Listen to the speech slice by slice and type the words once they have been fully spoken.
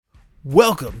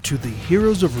Welcome to the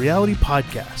Heroes of Reality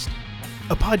podcast,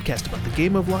 a podcast about the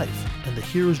game of life and the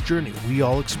hero's journey we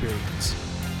all experience.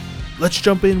 Let's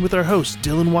jump in with our host,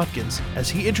 Dylan Watkins, as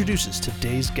he introduces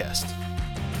today's guest.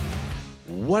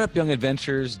 What up, young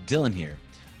adventurers? Dylan here.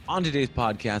 On today's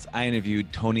podcast, I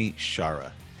interviewed Tony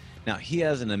Shara. Now, he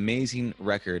has an amazing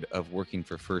record of working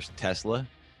for first Tesla,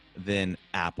 then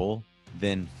Apple,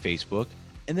 then Facebook,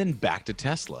 and then back to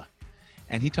Tesla.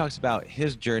 And he talks about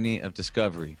his journey of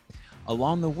discovery.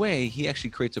 Along the way, he actually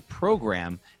creates a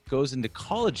program, goes into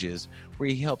colleges where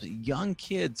he helps young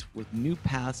kids with new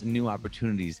paths and new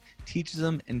opportunities, teaches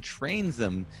them and trains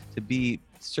them to be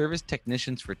service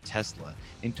technicians for Tesla.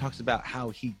 And he talks about how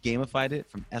he gamified it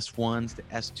from S1s to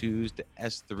S2s to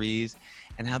S3s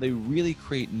and how they really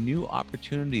create new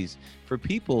opportunities for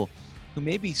people who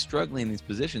may be struggling in these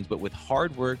positions, but with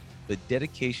hard work, with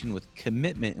dedication, with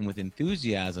commitment, and with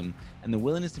enthusiasm, and the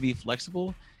willingness to be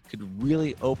flexible, could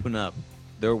really open up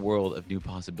their world of new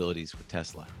possibilities with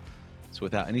Tesla. So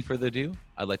without any further ado,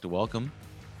 I'd like to welcome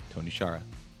Tony Shara.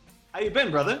 How you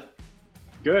been, brother?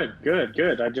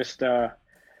 Good. I just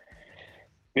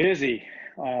busy.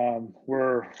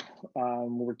 We're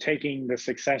taking the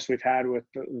success we've had with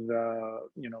the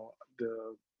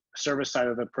service side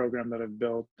of the program that I've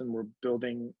built, and we're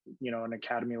building an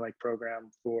academy-like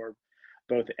program for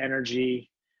both energy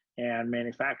and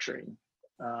manufacturing.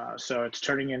 So it's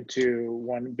turning into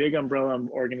one big umbrella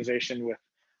organization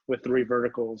with three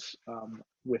verticals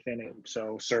within it.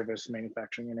 So service,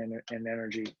 manufacturing, and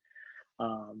energy.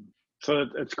 So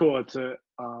it's cool.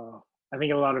 I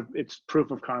think a lot of its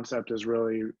proof of concept has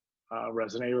really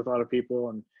resonated with a lot of people,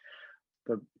 and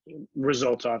the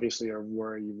results obviously are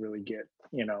where you really get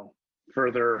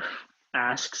further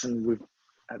asks, and we've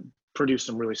produced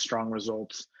some really strong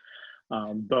results.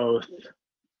 Both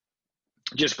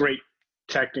just great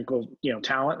technical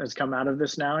talent has come out of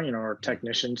this now, our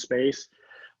technician space.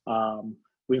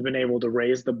 We've been able to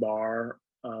raise the bar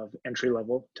of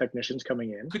entry-level technicians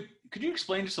coming in. Could you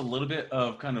explain just a little bit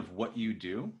of kind of what you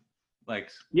do?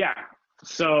 Yeah,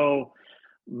 so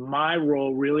my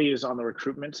role really is on the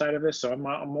recruitment side of this, so I'm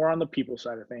more on the people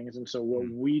side of things. And so what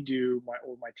we do, what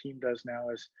my team does now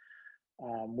is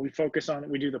we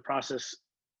do the process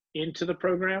into the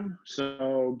program,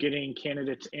 so getting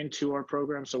candidates into our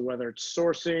program, so whether it's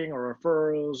sourcing or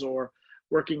referrals or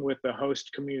working with the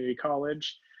host community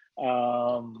college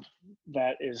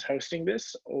that is hosting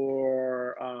this,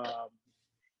 or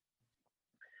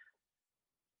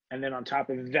and then on top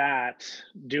of that,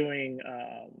 doing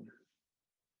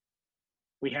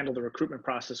we handle the recruitment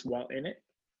process while in it,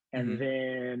 and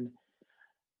then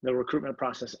the recruitment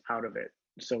process out of it.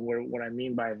 So what I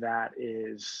mean by that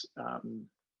is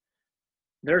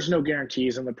there's no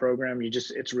guarantees in the program.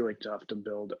 It's really tough to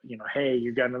build, hey,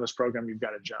 you got into this program, you've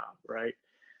got a job, right?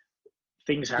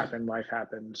 Things happen, life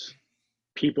happens.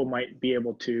 People might be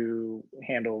able to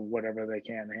handle whatever they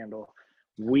can handle.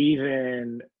 We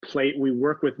then we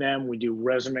work with them, we do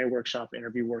resume workshop,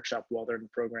 interview workshop while they're in the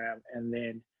program, and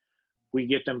then we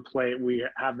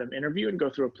have them interview and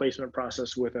go through a placement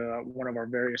process with one of our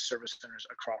various service centers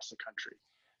across the country.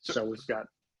 So we've got,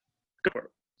 go for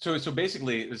it. So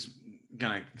basically, this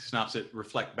kind of synopsis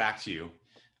reflect back to you.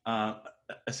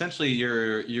 Essentially,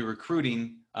 you're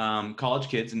recruiting college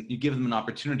kids, and you give them an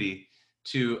opportunity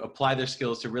to apply their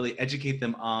skills to really educate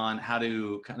them on how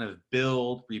to kind of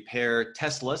build, repair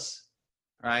Teslas,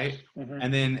 right?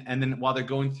 And then while they're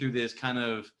going through this kind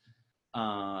of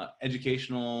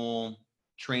educational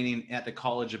training at the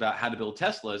college about how to build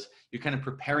Teslas, you're kind of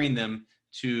preparing them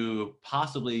to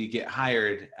possibly get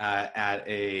hired at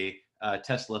a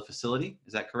Tesla facility.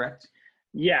 Is that correct?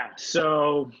 Yeah.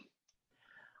 So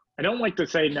I don't like to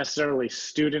say necessarily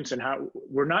students and how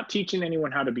we're not teaching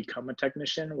anyone how to become a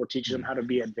technician. We're teaching them how to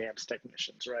be advanced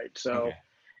technicians, right? So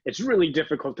It's really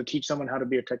difficult to teach someone how to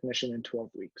be a technician in 12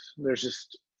 weeks. There's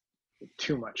just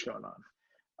too much going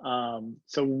on.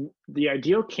 So the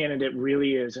ideal candidate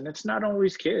really is, and it's not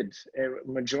always kids. A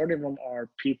majority of them are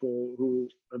people who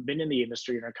have been in the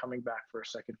industry and are coming back for a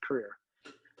second career.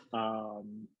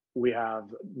 We have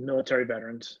military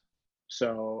veterans.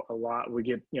 So a lot, we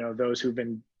get, those who've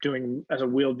been doing as a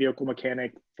wheeled vehicle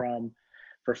mechanic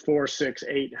for 4, 6,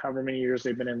 8, however many years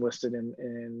they've been enlisted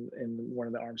in one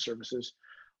of the armed services,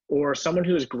 or someone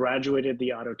who has graduated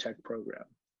the auto tech program,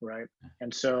 right?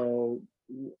 And so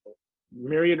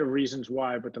myriad of reasons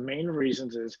why, but the main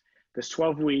reasons is this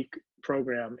 12-week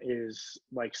program is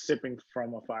like sipping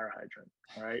from a fire hydrant,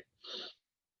 right?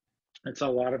 It's a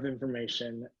lot of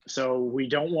information. So we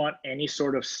don't want any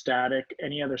other static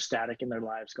in their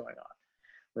lives going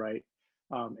on, right?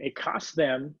 It costs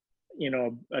them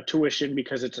a tuition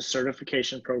because it's a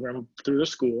certification program through the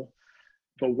school,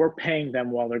 but we're paying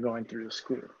them while they're going through the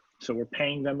school. So we're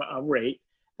paying them a rate.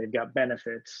 They've got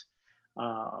benefits.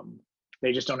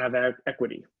 They just don't have that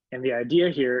equity. And the idea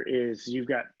here is you've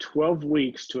got 12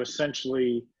 weeks to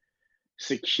essentially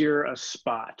secure a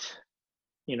spot,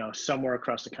 somewhere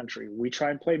across the country. We try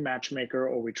and play matchmaker,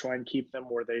 or we try and keep them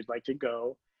where they'd like to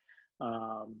go.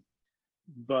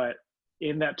 But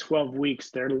in that 12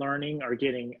 weeks, they're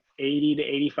getting 80 to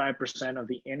 85% of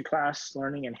the in-class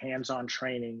learning and hands-on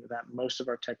training that most of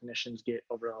our technicians get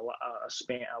over a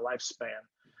lifespan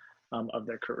of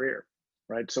their career,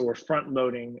 right? So we're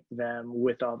front-loading them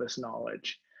with all this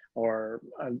knowledge, or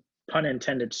pun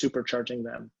intended, supercharging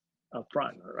them up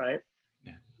front, right?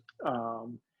 Yeah.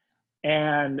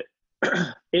 And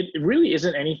it really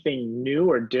isn't anything new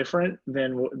or different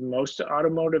than most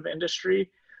automotive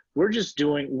industry.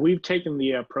 We've taken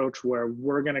the approach where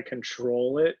we're going to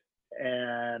control it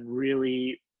and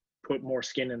really put more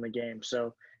skin in the game.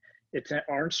 So it's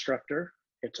our instructor,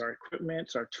 it's our equipment,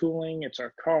 it's our tooling, it's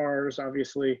our cars,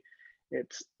 obviously,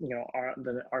 it's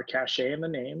our cachet and the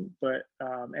name, but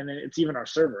and then it's even our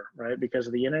server, right? Because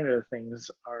of the Internet of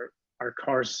Things, our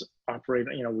cars operate,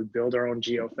 we build our own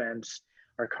geofence.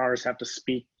 Our cars have to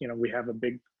speak, we have a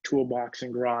big toolbox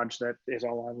and garage that is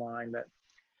all online that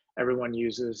everyone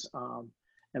uses.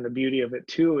 And the beauty of it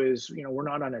too is, we're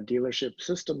not on a dealership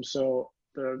system. So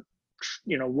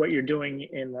what you're doing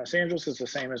in Los Angeles is the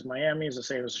same as Miami, is the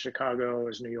same as Chicago,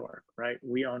 as New York, right?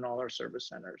 We own all our service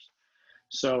centers.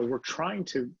 So we're trying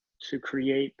to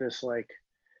create this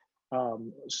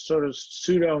sort of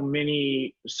pseudo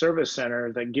mini service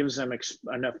center that gives them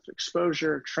enough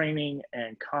exposure, training,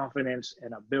 and confidence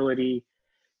and ability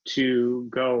to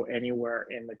go anywhere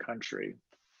in the country,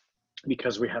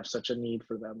 because we have such a need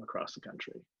for them across the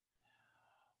country.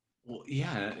 Well,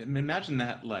 yeah, imagine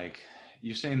that,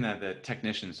 you're saying that the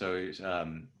technician, so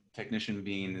technician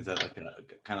being, is that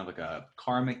kind of like a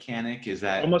car mechanic? Is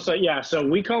that almost yeah, so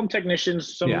we call them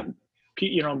technicians, but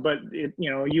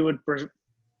you would,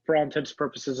 for all intents and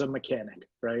purposes, a mechanic,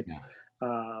 right? Yeah.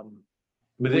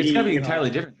 But it's got to be entirely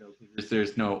different though, because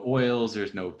there's no oils,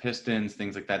 there's no pistons,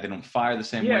 things like that. They don't fire the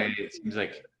same way. It seems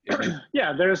like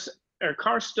yeah, our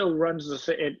car still runs the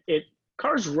same.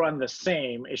 Cars run the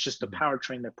same. It's just the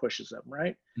powertrain that pushes them,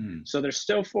 right? So there's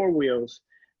still four wheels,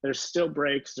 there's still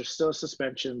brakes, there's still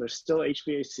suspension, there's still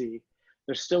HVAC,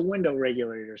 there's still window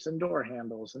regulators and door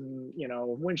handles and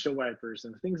windshield wipers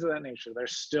and things of that nature.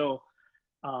 There's still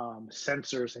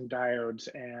sensors and diodes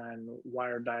and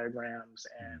wire diagrams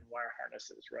and wire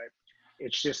harnesses, right?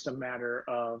 It's just a matter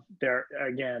of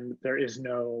there's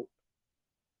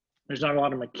not a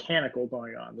lot of mechanical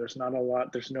going on. There's no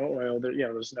oil,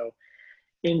 there's no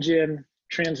engine,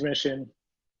 transmission,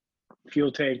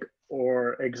 fuel tank,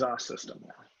 or exhaust system,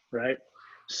 right?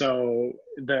 So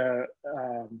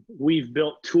we've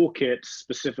built toolkits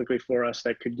specifically for us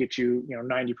that could get you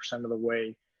 90% of the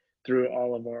way through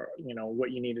all of our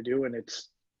what you need to do, and it's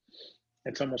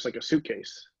almost like a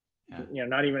suitcase.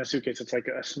 Not even a suitcase, it's like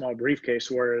a small briefcase,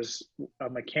 whereas a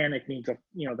mechanic needs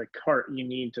the cart you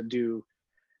need to do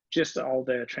just all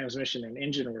the transmission and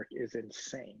engine work is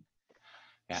insane.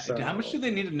 Yeah. So, how much do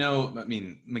they need to know? I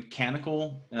mean,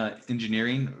 mechanical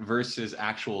engineering versus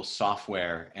actual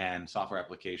software and software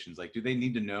applications. Do they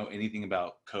need to know anything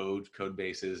about code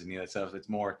bases, and any of that stuff? It's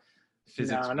more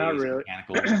physics. No, not really.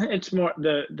 Mechanical. It's more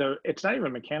it's not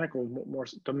even mechanical. More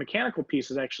the mechanical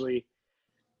piece is actually,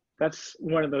 that's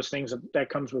one of those things that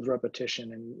comes with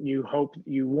repetition, and you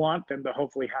want them to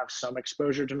hopefully have some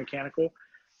exposure to mechanical.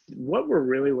 What we're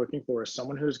really looking for is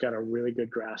someone who's got a really good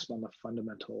grasp on the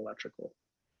fundamental electrical.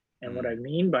 And what I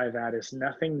mean by that is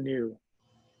nothing new.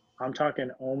 I'm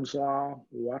talking Ohm's law,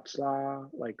 Watt's law,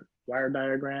 wire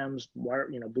diagrams,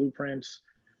 blueprints,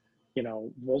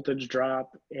 voltage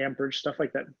drop, amperage, stuff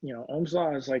like that. Ohm's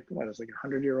law is like a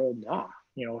 100-year-old law,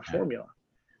 a formula.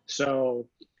 So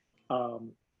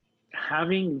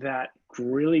having that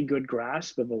really good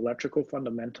grasp of electrical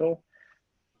fundamental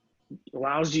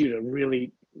allows you to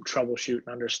really troubleshoot and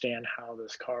understand how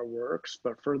this car works.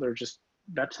 But further,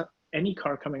 that's any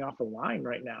car coming off the line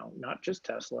right now, not just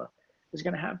Tesla, is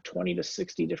going to have 20 to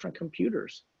 60 different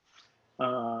computers.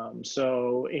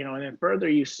 So, and then further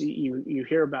you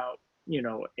hear about,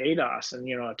 ADAS and,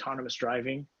 autonomous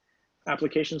driving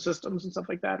application systems and stuff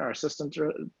like that. Our systems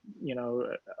are,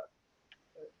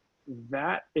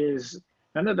 that is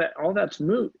none of that, all that's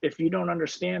moot if you don't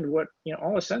understand what,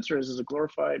 all a sensor is a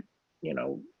glorified,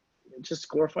 just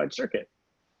glorified circuit.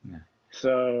 Yeah.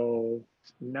 So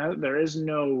there's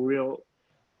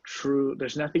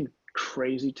nothing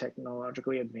crazy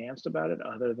technologically advanced about it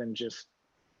other than just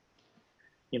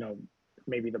you know,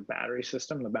 maybe the battery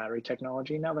system, the battery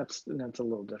technology. Now that's a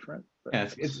little different. But Yeah,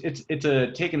 it's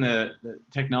a taking the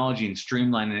technology and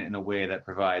streamlining it in a way that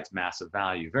provides massive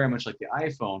value. Very much like the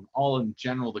iPhone. All in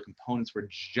general, the components were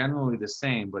generally the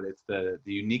same, but it's the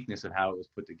uniqueness of how it was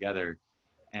put together,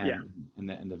 and Yeah.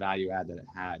 and the value add that it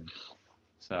had.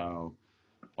 So,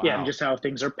 wow. Yeah, and just how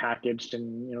things are packaged,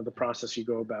 and you know, the process you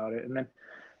go about it, and then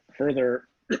further,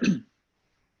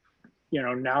 you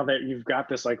know, now that you've got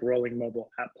this like rolling mobile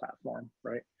app platform,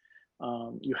 right?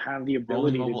 You have the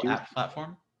ability rolling mobile to do app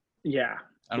platform. yeah,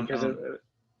 because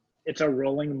it's a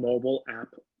rolling mobile app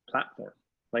platform.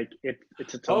 Like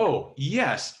it's its own. Oh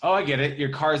yes. Oh, I get it. Your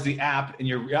car is the app, and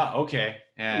yeah. Okay.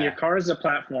 Yeah. Your car is a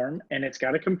platform, and it's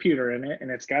got a computer in it, and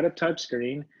it's got a touch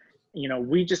screen. You know,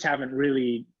 we just haven't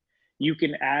really. You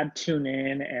can add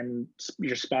TuneIn and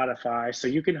your Spotify, so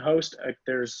you can host.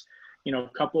 There's, you know, a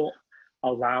couple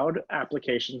allowed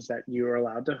applications that you are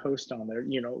allowed to host on there.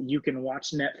 You know, you can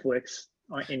watch Netflix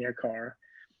in your car,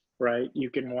 right? You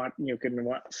can watch,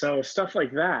 so stuff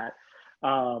like that.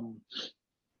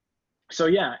 So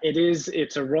yeah,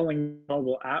 it's a rolling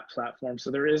mobile app platform. So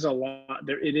there is a lot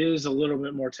there. It is a little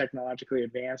bit more technologically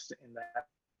advanced in that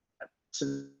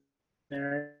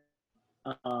scenario.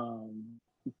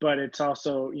 But it's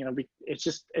also, you know, it's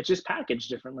just packaged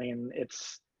differently, and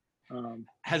it's,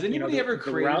 has anybody ever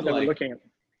created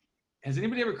has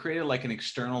anybody ever created like an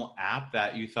external app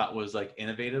that you thought was like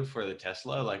innovative for the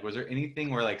Tesla? Like, was there anything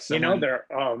where like someone... there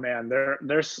are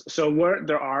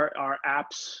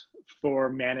apps for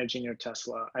managing your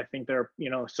Tesla. I think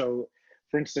so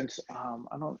for instance,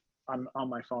 I'm on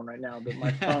my phone right now, but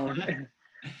my phone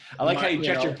I like how you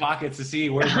check your pockets to see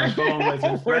where's my phone was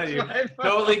in front of you.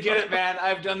 Totally get it, man.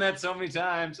 I've done that so many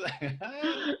times.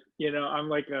 You know, I'm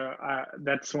like,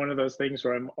 that's one of those things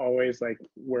where I'm always like,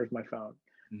 where's my phone?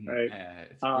 Right.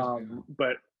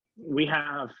 But we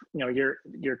have, you know,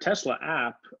 your Tesla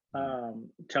app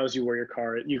tells you where your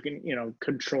car, you can, you know,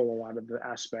 control a lot of the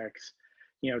aspects,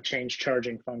 you know, change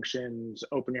charging functions,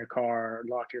 open your car,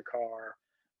 lock your car,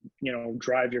 you know,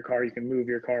 drive your car. You can move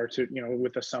your car to, you know,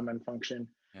 with a summon function.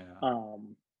 Yeah.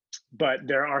 But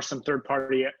there are some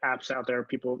third-party apps out there,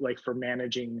 people like for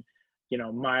managing, you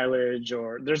know, mileage,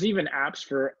 or there's even apps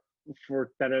for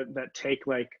that take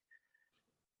like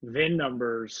VIN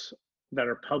numbers that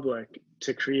are public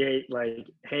to create like,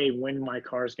 hey, when my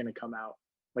car is going to come out.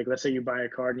 Like, let's say you buy a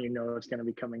car and you know it's going to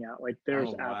be coming out. Like, there's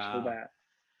apps for that.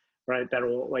 Right, that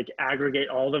will like aggregate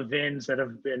all the VINs that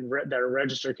have been that are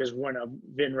registered, because when a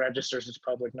VIN registers, it's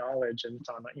public knowledge, and it's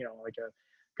on, you know, like a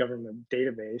government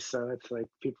database. So it's like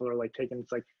people are like taking,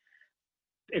 it's like,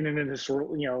 and then this,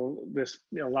 you know, this,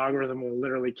 you know, logarithm will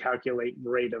literally calculate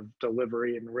rate of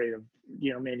delivery and rate of,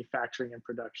 you know, manufacturing and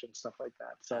production, stuff like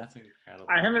that. So that's incredible.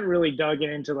 I haven't really dug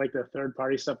into like the third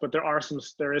party stuff, but there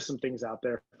is some things out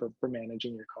there for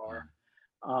managing your car.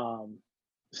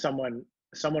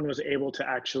 Someone was able to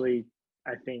actually,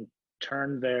 I think,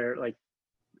 turn their like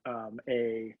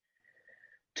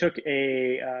took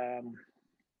a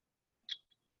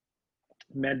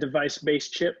med device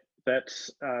based chip that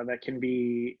can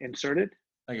be inserted,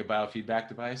 like a biofeedback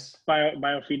device.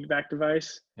 Biofeedback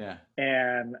device. Yeah.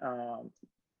 And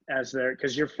as there,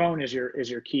 because your phone is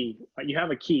your key. You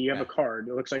have a key. You have a card.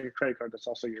 It looks like a credit card. That's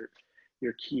also your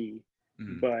key.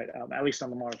 Mm-hmm. But at least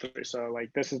on the Model 3. So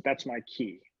like that's my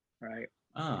key, right?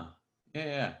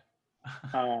 Yeah.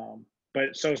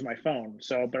 But so is my phone.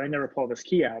 So, but I never pull this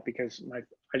key out because I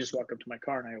just walk up to my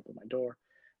car and I open my door.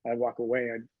 I walk away,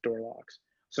 door locks.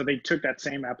 So they took that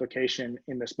same application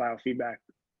in this biofeedback,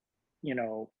 you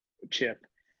know, chip,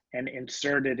 and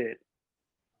inserted it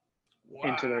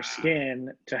into their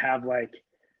skin to have like,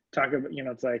 talk about, you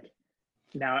know, it's like,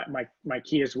 now my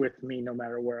key is with me no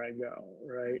matter where I go,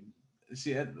 right?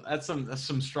 See, that's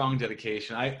some strong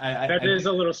dedication. That is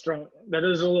a little strong. That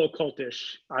is a little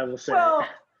cultish, I will say. Well,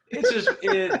 it's just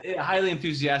it highly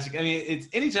enthusiastic. I mean, it's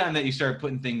anytime that you start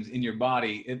putting things in your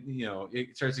body,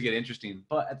 it starts to get interesting.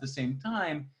 But at the same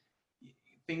time,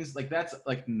 things like that's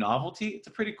like novelty. It's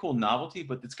a pretty cool novelty,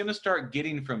 but it's going to start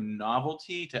getting from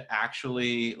novelty to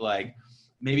actually like,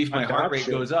 maybe if my heart rate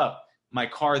goes up, my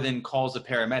car then calls the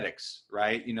paramedics,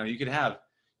 right? You know, you could have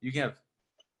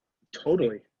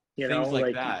totally. You things know,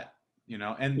 like that, you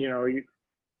know, and you know,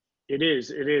 it is,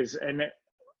 and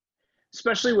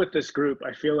especially with this group,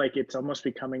 I feel like it's almost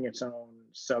becoming its own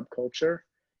subculture.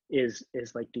 Is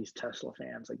like these Tesla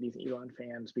fans, like these Elon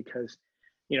fans, because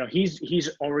you know he's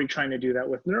already trying to do that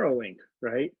with Neuralink,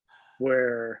 right?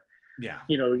 Where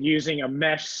you know, using a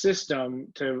mesh system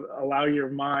to allow your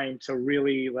mind to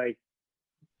really like,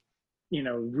 you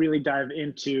know, really dive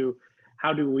into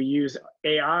how do we use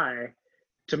AI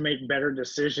to make better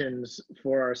decisions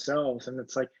for ourselves. And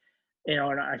it's like, you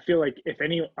know, and I feel like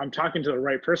I'm talking to the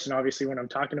right person, obviously, when I'm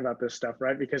talking about this stuff,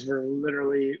 right? Because we're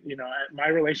literally, you know, my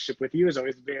relationship with you has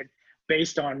always been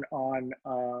based on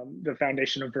the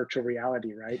foundation of virtual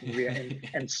reality, right?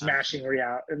 And smashing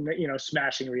reality, and, you know,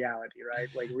 smashing reality, right?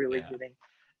 Like really getting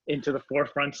into the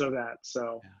forefronts of that.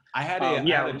 So I had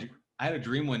a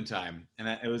dream one time, and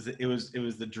it was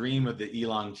the dream of the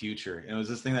Elon future. And it was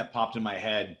this thing that popped in my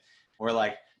head, where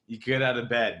like you get out of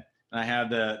bed, and I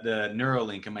have the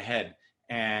Neuralink in my head,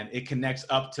 and it connects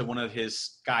up to one of his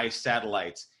sky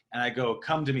satellites, and I go,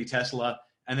 "Come to me, Tesla,"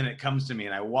 and then it comes to me,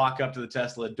 and I walk up to the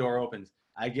Tesla, door opens,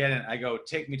 I get in, I go,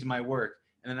 "Take me to my work,"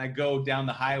 and then I go down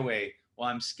the highway while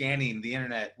I'm scanning the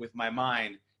internet with my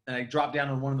mind, and I drop down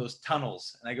in one of those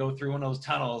tunnels, and I go through one of those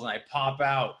tunnels, and I pop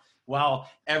out. While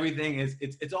everything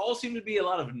it's all seemed to be a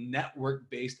lot of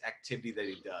network-based activity that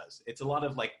he does. It's a lot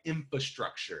of like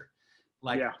infrastructure.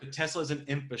 Like the Tesla is an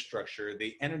infrastructure,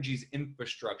 the energy's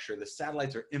infrastructure, the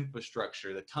satellites are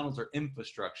infrastructure, the tunnels are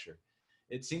infrastructure.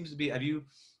 It seems to be, have you,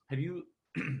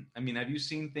 I mean, have you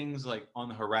seen things like on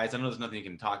the horizon? I know there's nothing you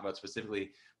can talk about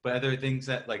specifically, but are there things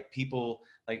that like people,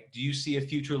 like, do you see a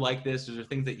future like this? Is there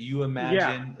things that you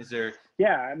imagine? Is there?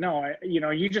 Yeah, no, you know,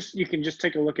 you can just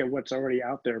take a look at what's already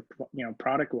out there, you know,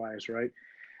 product wise, right?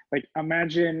 Like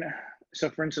imagine, so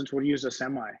for instance, we'll use a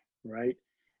semi, right?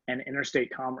 And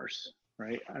interstate commerce,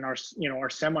 right? And our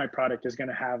semi product is going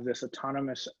to have this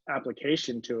autonomous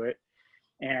application to it.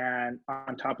 And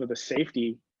on top of the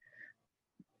safety.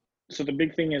 So the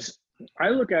big thing is, I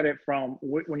look at it from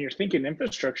when you're thinking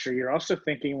infrastructure, you're also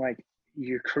thinking like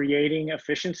you're creating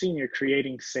efficiency and you're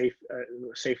creating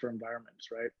safer environments,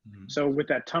 right? Mm-hmm. So with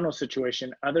that tunnel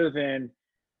situation, other than,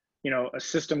 you know, a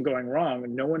system going wrong,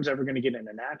 no one's ever going to get in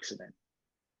an accident,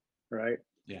 right?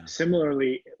 Yeah.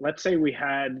 Similarly, let's say we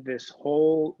had this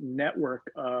whole network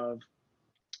of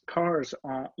cars,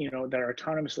 you know, that are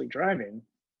autonomously driving,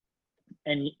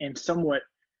 and somewhat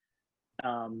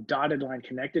dotted line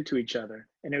connected to each other,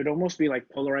 and it would almost be like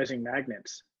polarizing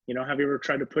magnets. You know, have you ever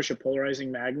tried to push a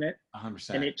polarizing magnet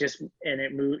 100%. and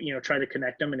it move, you know, try to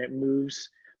connect them and it moves?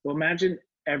 Well, imagine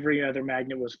every other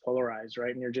magnet was polarized,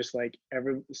 right? And you're just like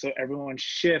so everyone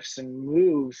shifts and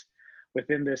moves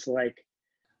within this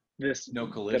no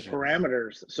collision, the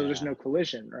parameters. So there's no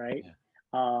collision, right?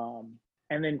 Yeah.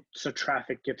 And then so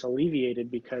traffic gets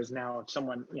alleviated because now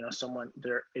someone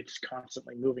there, it's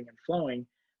constantly moving and flowing,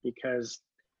 because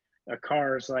a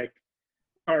car's,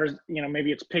 you know,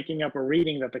 maybe it's picking up a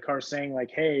reading that the car's saying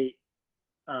like, hey,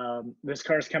 this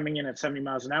car's coming in at 70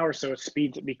 miles an hour. So it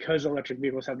speeds, because electric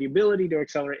vehicles have the ability to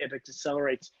accelerate, it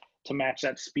accelerates to match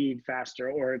that speed faster,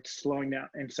 or it's slowing down.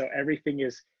 And so everything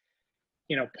is,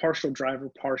 you know, partial driver,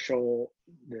 partial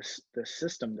this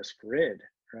system, this grid,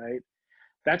 right?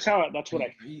 That's what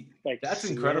I like. That's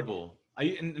incredible.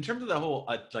 In terms of the whole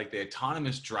like the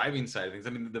autonomous driving side of things,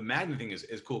 I mean, the magnet thing is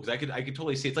cool, because I could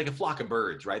totally see it's like a flock of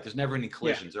birds, right? There's never any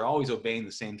collisions. They're always obeying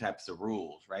the same types of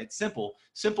rules, right? Simple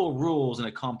rules in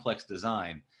a complex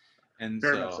design. And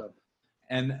so.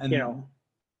 And you know,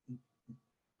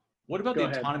 what about the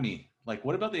autonomy? Like,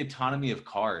 what about the autonomy of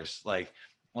cars? Like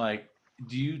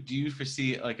do you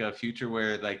foresee like a future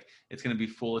where like it's going to be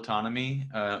full autonomy,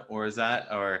 or is that,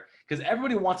 or because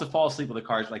everybody wants to fall asleep with the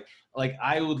cars, like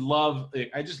I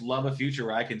just love a future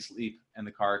where I can sleep and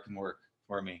the car can work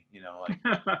for me, you know, like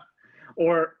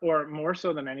or more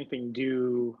so than anything,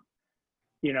 do,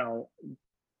 you know,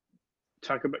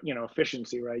 talk about, you know,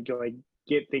 efficiency, right? Go like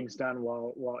get things done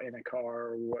while in a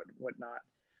car or whatnot.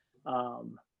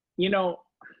 You know,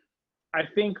 I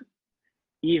think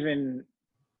even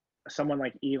someone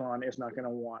like Elon is not going to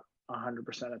want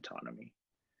 100% autonomy,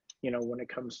 you know, when it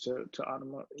comes to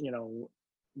you know,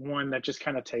 one that just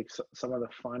kind of takes some of the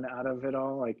fun out of it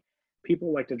all. Like,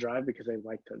 people like to drive because they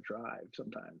like to drive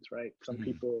sometimes, right? Some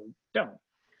people don't.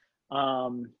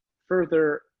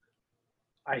 Further,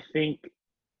 I think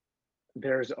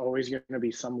there's always going to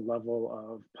be some level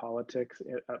of politics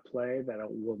at play that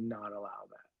will not allow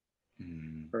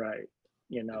that, right?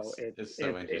 You know, it's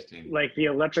so interesting. Like the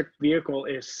electric vehicle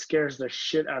scares the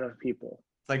shit out of people.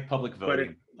 It's like public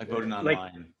voting, like voting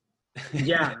online.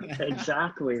 Yeah,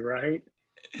 exactly, right?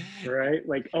 Right?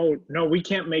 Like, oh no, we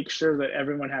can't make sure that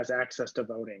everyone has access to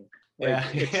voting.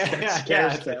 Like, that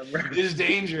scares them. Right? It's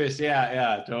dangerous.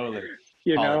 Yeah, totally.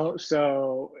 You know,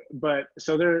 so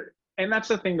there, and that's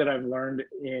the thing that I've learned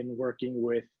in working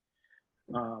with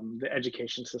the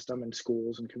education system in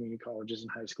schools and community colleges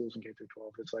and high schools and K through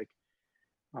 12. It's like,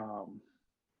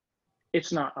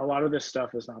 it's not, a lot of this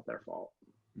stuff is not their fault.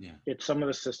 Yeah. It's some of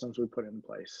the systems we put in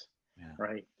place. Yeah.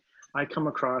 Right. I come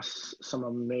across some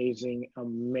amazing,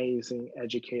 amazing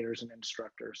educators and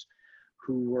instructors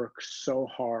who work so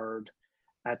hard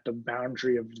at the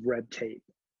boundary of red tape.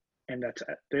 And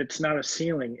it's not a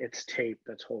ceiling, it's tape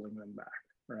that's holding them back,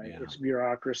 right? Yeah. It's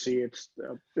bureaucracy, it's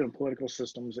political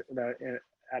systems that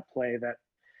at play that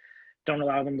don't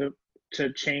allow them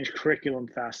to change curriculum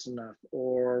fast enough,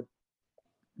 or,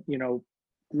 you know,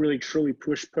 really truly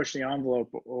push the envelope,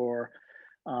 or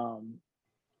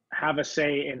have a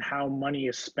say in how money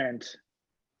is spent,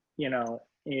 in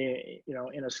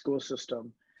a school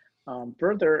system.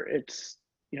 Further, it's,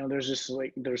 there's just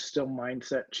like, there's still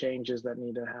mindset changes that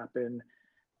need to happen.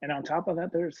 And on top of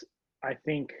that, I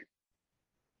think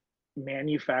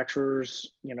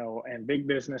manufacturers, and big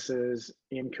businesses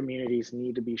in communities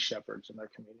need to be shepherds in their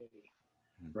community,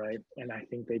 right? And I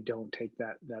think they don't take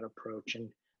that approach. And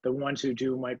the ones who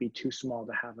do might be too small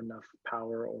to have enough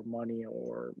power or money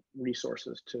or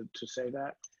resources to say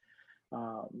that.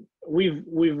 We've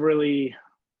really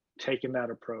taken that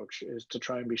approach, is to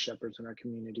try and be shepherds in our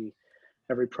community.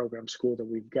 Every program school that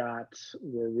we've got,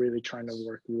 we're really trying to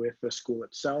work with the school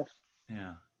itself.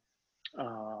 Yeah.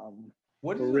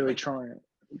 We're really trying.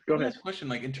 Go ahead. Last question,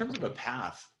 like in terms of a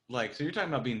path, like, so you're talking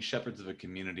about being shepherds of a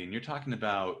community, and you're talking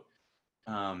about,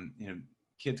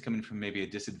 kids coming from maybe a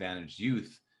disadvantaged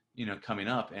youth, coming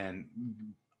up and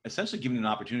essentially giving an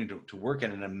opportunity to work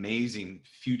at an amazing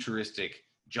futuristic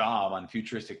job on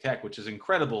futuristic tech, which is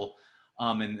incredible.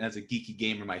 And as a geeky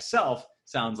gamer myself,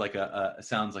 sounds like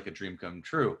a dream come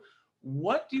true.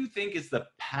 What do you think is the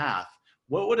path?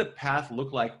 What would a path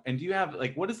look like? And do you have,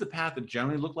 like, what does the path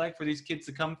generally look like for these kids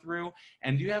to come through?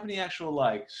 And do you have any actual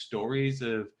like stories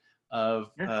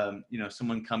of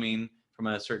someone coming from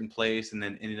a certain place and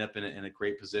then ending up in a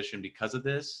great position because of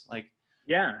this? Like,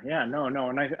 no.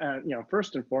 And I,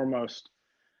 first and foremost,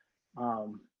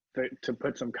 to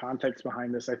put some context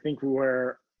behind this, I think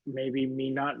where maybe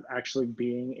me not actually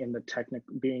being in the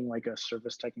being like a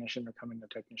service technician or coming to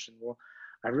technician role,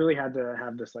 I really had to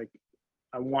have this, like,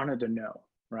 I wanted to know,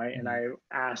 right? Mm-hmm.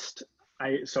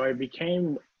 And so I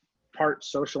became part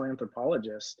social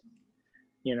anthropologist,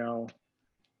 to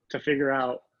figure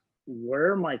out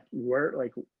why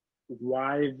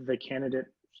the candidate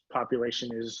population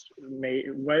is made,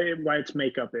 why its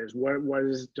makeup is, what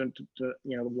is,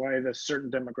 why the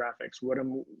certain demographics, what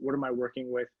am I working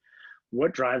with,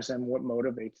 what drives them, what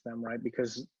motivates them, right?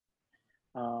 Because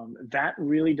that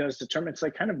really does determine, it's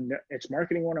like it's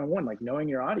marketing 101, like knowing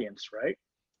your audience, right?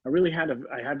 I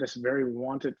had this very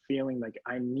wanted feeling, like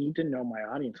I need to know my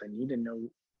audience. I need to know,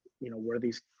 where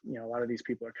these, a lot of these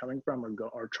people are coming from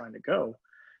or trying to go,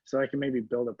 so I can maybe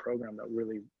build a program that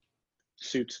really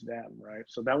suits them, right?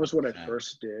 So that was what I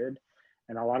first did.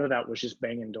 And a lot of that was just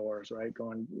banging doors, right?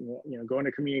 Going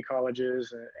to community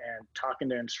colleges and talking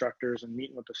to instructors and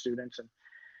meeting with the students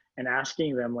and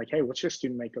asking them, like, hey, what's your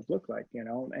student makeup look like?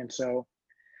 And so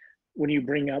when you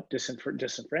bring up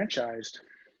disenfranchised,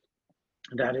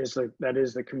 that is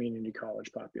the community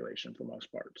college population for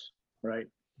most parts, right?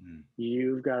 Mm.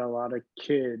 You've got a lot of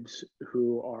kids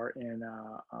who are in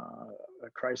a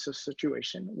crisis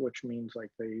situation, which means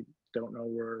like they don't know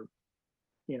where,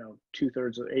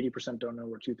 80% don't know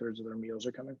where 2/3 of their meals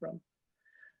are coming from,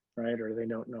 right? Or they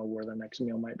don't know where the next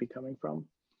meal might be coming from.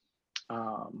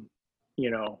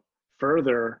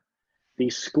 Further,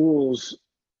 these schools,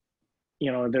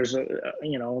 there's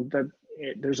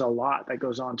there's a lot that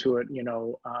goes on to it.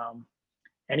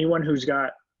 Anyone who's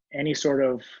got any sort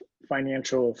of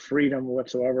financial freedom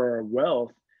whatsoever or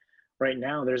wealth, right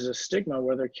now there's a stigma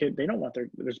where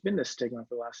there's been this stigma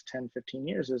for the last 10, 15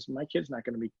 years, is my kid's not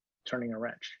going to be turning a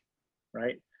wrench,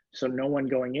 right? So no one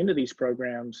going into these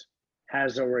programs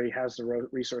already has the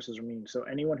resources or means. So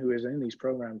anyone who is in these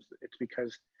programs, it's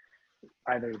because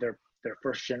either they're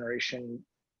first generation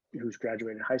who's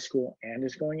graduated high school and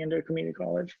is going into a community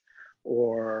college,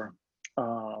 or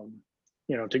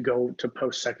to go to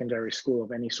post-secondary school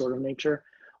of any sort of nature,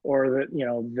 or that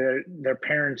their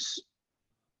parents,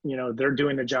 they're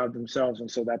doing the job themselves,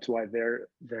 and so that's why they're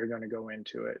going to go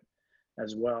into it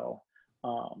as well.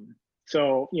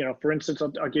 So for instance,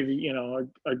 I'll give you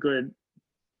a good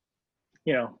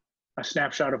a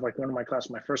snapshot of like one of my classes,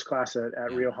 my first class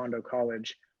at Rio Hondo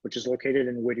College, which is located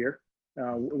in Whittier,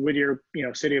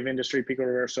 city of industry, Pico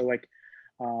Rivera. So like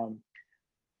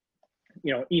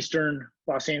eastern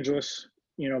Los Angeles,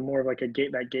 more of like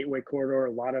that gateway corridor.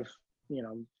 A lot of,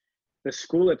 the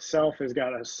school itself has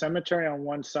got a cemetery on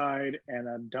one side and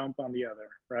a dump on the other,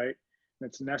 right? And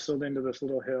it's nestled into this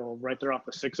little hill right there off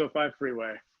the 605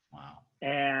 freeway. Wow.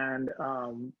 And,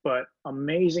 but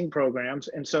amazing programs.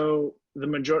 And so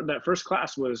that first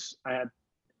class I had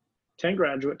 10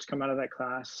 graduates come out of that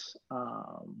class.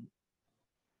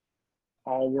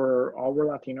 All were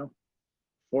Latino,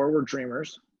 4 were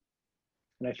dreamers,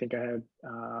 and I think I had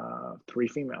 3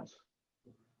 females,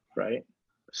 right?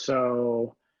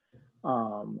 So,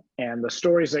 and the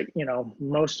stories that, you know,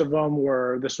 most of them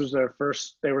were,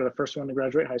 they were the first one to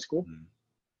graduate high school.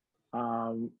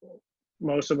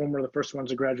 Most of them were the first ones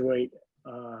to graduate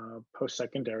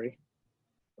post-secondary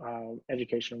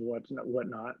education,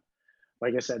 whatnot.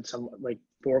 Like I said,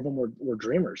 4 of them were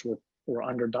dreamers, were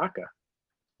under DACA,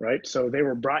 right? So they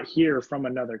were brought here from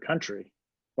another country,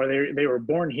 or they were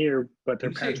born here, but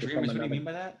their parents were from another. What do you mean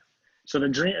by that? So the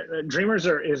dreamers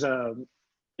is a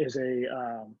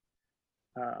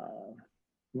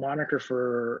moniker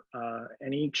for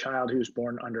any child who's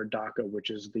born under DACA, which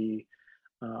is the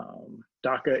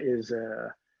DACA is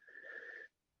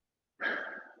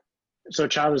so a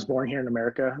child is born here in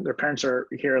America. Their parents are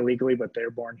here illegally, but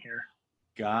they're born here.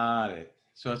 Got it.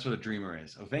 So that's what a dreamer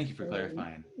is. Oh, thank you for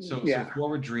clarifying. So 4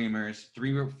 were dreamers,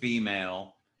 3 were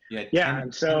female. You had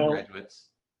 10 graduates.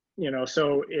 You know,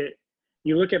 so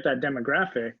you look at that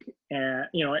demographic, and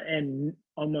you know, and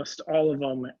almost all of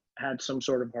them had some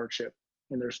sort of hardship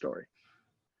in their story,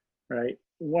 right?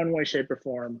 One way, shape, or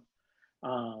form.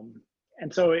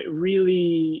 And so it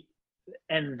really,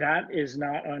 and that is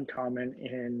not uncommon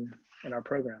in our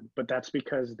program, but that's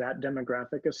because that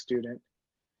demographic of student,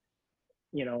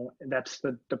 you know, that's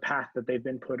the path that they've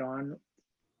been put on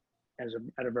at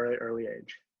a very early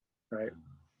age, right?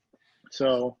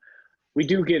 So we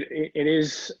do get, it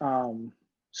is,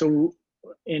 so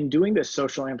in doing this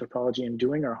social anthropology and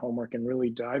doing our homework and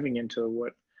really diving into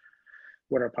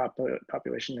what our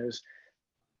population is,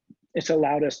 it's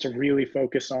allowed us to really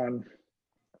focus on,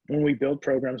 when we build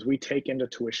programs, we take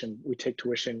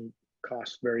tuition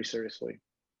costs very seriously,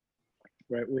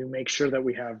 right? We make sure that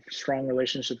we have strong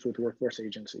relationships with workforce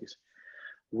agencies.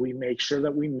 We make sure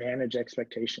that we manage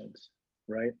expectations,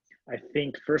 right? I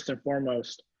think first and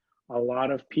foremost, a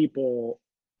lot of people,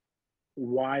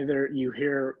 why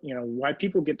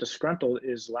people get disgruntled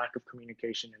is lack of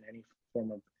communication in any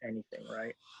form of anything,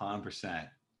 right? 100%,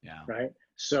 yeah. Right?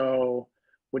 So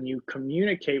when you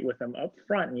communicate with them up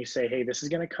front and you say, hey, this is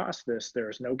going to cost this,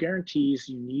 there's no guarantees,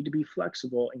 you need to be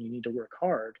flexible and you need to work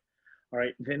hard, all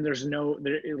right, then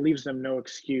it leaves them no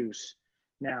excuse.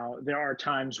 Now, there are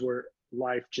times where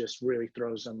life just really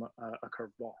throws them a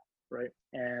curveball, right?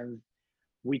 And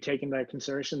we take into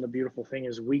consideration, the beautiful thing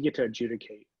is we get to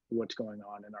adjudicate what's going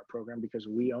on in our program because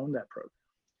we own that program,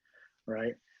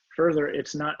 right? Further,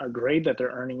 it's not a grade that they're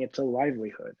earning, it's a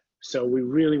livelihood. So we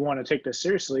really want to take this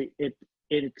seriously. It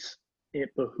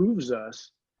behooves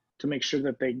us to make sure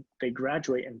that they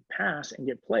graduate and pass and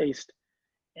get placed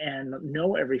and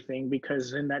know everything,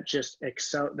 because then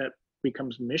that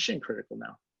becomes mission critical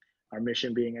now. Our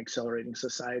mission being accelerating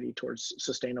society towards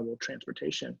sustainable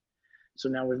transportation. So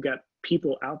now we've got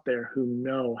people out there who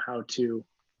know how to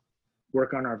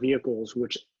work on our vehicles,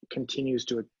 which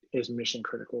is mission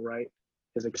critical, right?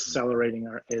 Is accelerating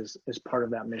is part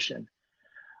of that mission.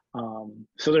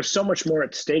 So there's so much more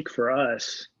at stake for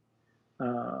us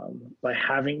by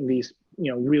having these,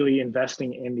 you know, really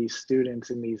investing in these students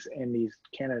and these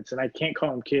candidates. And I can't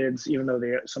call them kids, even though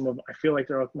I feel like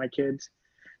they're my kids,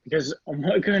 because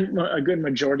a good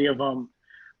majority of them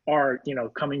are, you know,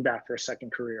 coming back for a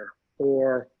second career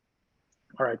or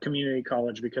are at community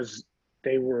college because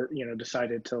they were, you know,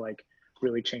 decided to like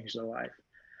really change their life,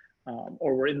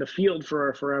 or were in the field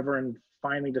for forever and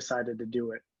finally decided to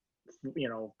do it, you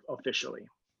know, officially.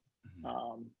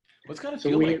 It's got to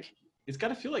feel like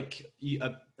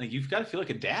you've got to feel like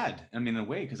a dad. I mean, in a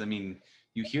way, because I mean,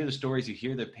 you hear the stories, you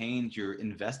hear the pains, you're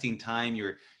investing time,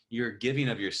 you're giving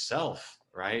of yourself,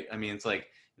 right? I mean,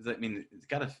 you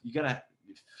gotta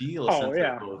feel a sense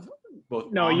of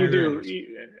both. No, you do.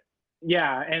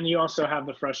 Yeah, and you also have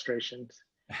the frustrations.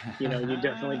 You know, you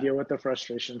definitely deal with the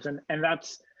frustrations, and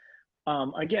that's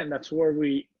again, that's where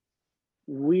we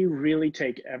really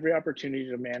take every opportunity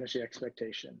to manage the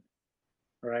expectation,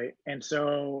 right? And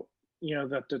so, you know,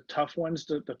 the tough ones,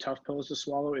 the tough pills to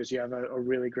swallow is you have a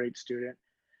really great student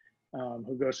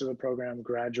who goes to the program,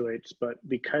 graduates, but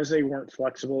because they weren't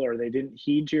flexible or they didn't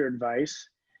heed your advice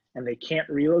and they can't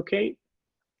relocate,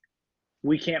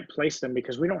 we can't place them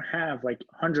because we don't have like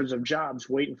hundreds of jobs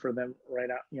waiting for them right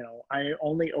out. You know, I've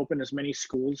only opened as many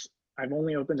schools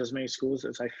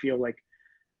as I feel like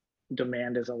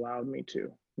demand has allowed me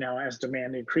to. Now, as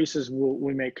demand increases,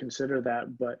 we may consider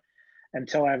that, but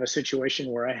until I have a situation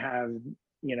where I have,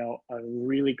 you know, a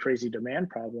really crazy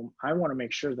demand problem, I want to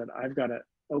make sure that I've got an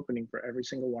opening for every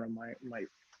single one of my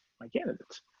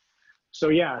candidates. So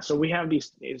yeah, so we have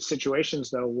these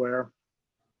situations though where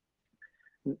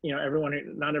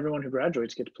not everyone who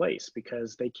graduates gets placed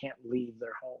because they can't leave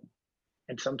their home.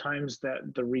 And sometimes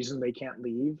the reason they can't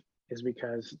leave is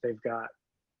because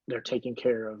they're taking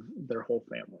care of their whole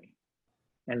family,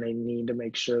 and they need to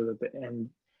make sure and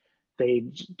they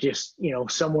just,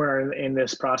 somewhere in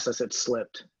this process it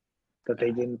slipped that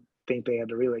they didn't think they had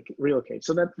to relocate.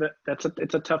 So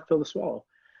it's a tough pill to swallow.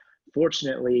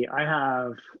 Fortunately, I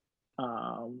have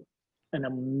an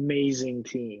amazing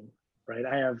team, right?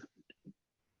 I have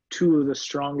two of the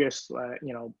strongest,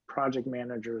 project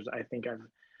managers I think I've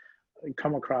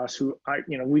come across, who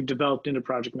we've developed into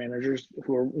project managers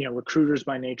who are, recruiters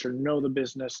by nature, know the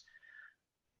business,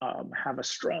 have a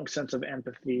strong sense of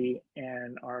empathy,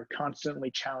 and are constantly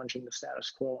challenging the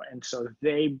status quo. And so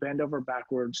they bend over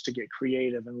backwards to get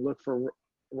creative and look for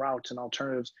routes and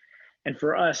alternatives. And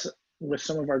for us, with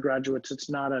some of our graduates, it's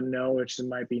not a no, it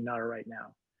might be not a right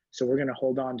now. So we're going to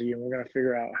hold on to you, and we're going to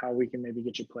figure out how we can maybe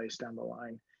get you placed down the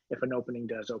line if an opening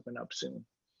does open up soon.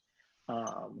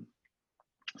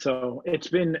 So it's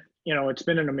been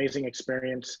an amazing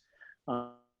experience.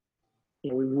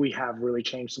 We have really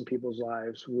changed some people's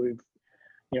lives. We've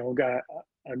got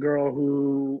a girl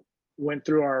who went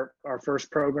through our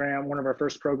first program, one of our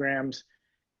first programs,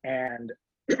 and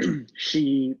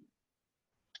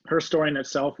her story in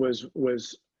itself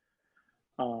was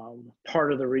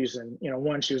part of the reason.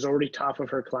 One, she was already top of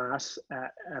her class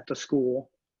at the school,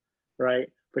 right?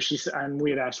 But and we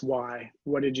had asked why.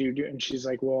 What did you do? And she's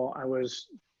like, well, I was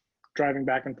driving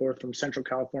back and forth from Central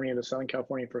California to Southern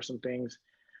California for some things.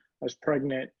 I was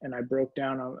pregnant and I broke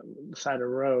down on the side of the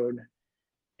road,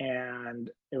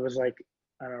 and it was like,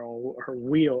 I don't know, her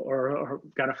wheel or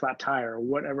got a flat tire or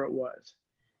whatever it was.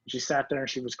 She sat there and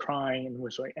she was crying and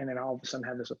was like, and then all of a sudden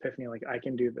had this epiphany, like, I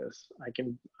can do this. I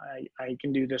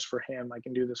can do this for him. I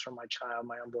can do this for my child,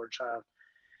 my unborn child.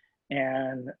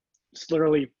 And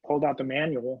literally pulled out the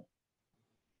manual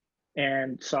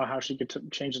and saw how she could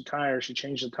change the tire. She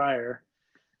changed the tire.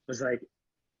 It was like,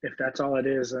 if that's all it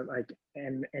is,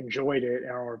 and enjoyed it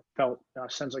or felt a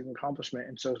sense of accomplishment.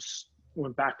 And so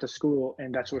went back to school,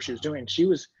 and that's what she was doing.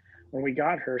 When we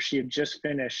got her, she had just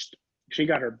finished, she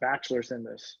got her bachelor's in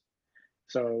this.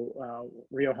 So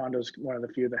Rio Honda's one of the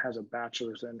few that has a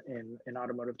bachelor's in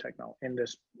automotive technology in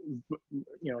this,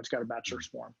 it's got a bachelor's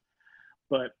form.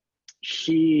 But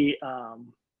she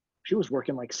was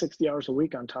working like 60 hours a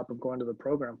week on top of going to the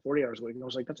program, 40 hours a week. And I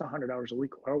was like, that's 100 hours a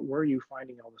week. Where are you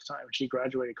finding all this time? She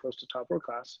graduated close to top of her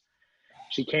class.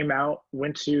 She came out,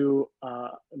 went to,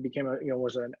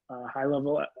 was a high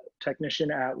level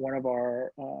technician at one of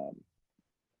our,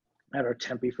 at our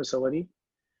Tempe facility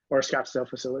or Scottsdale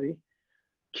facility,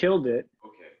 killed it.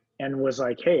 Okay. And was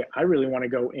like, hey, I really want to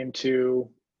go into,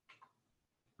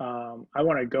 I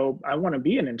want to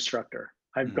be an instructor.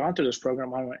 I've gone through this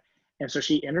program. And so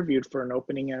she interviewed for an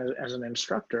opening as an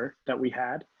instructor that we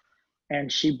had,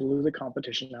 and she blew the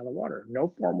competition out of the water.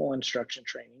 No formal instruction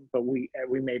training, but we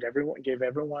gave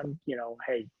everyone,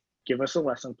 hey, give us a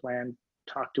lesson plan,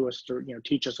 talk to us,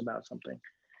 teach us about something.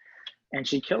 And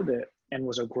she killed it and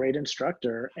was a great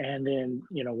instructor. And then,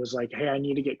 was like, hey, I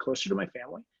need to get closer to my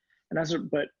family.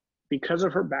 But because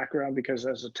of her background, because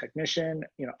as a technician,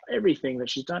 everything that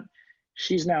she's done,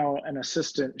 she's now an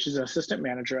assistant. She's an assistant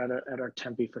manager at our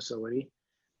Tempe facility,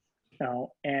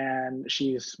 and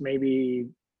she's maybe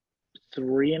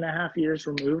 3.5 years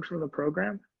removed from the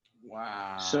program.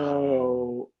 Wow.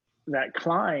 So that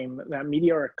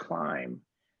meteoric climb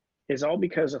is all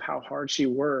because of how hard she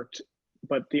worked,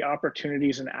 but the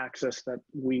opportunities and access that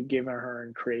we've given her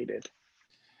and created.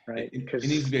 Right. It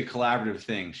needs to be a collaborative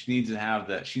thing. She needs to have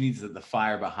the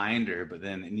fire behind her, but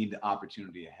then it needs the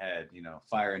opportunity ahead.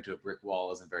 Fire into a brick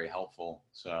wall isn't very helpful.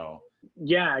 So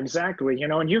yeah, exactly.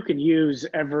 And you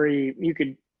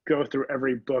could go through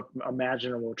every book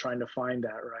imaginable trying to find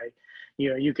that, right?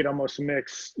 You could almost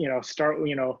mix, start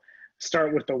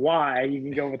with the why. You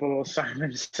can go with a little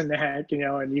Simon Sinek,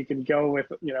 and you can go with,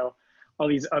 all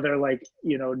these other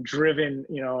driven,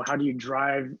 how do you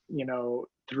drive,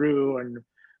 through and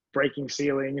breaking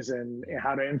ceilings and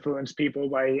how to influence people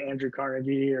by Andrew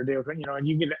Carnegie or Dale, and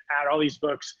you can add all these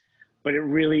books, but it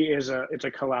really is it's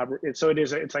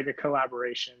like a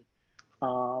collaboration,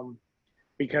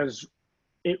 because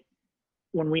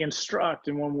when we instruct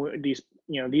and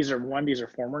these are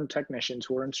former technicians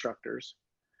who are instructors.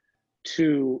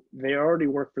 2, they already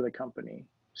work for the company.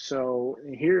 So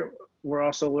here we're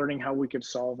also learning how we could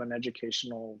solve an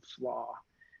educational flaw.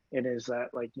 It is that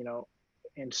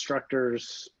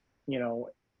instructors,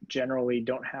 generally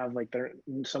don't have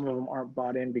some of them aren't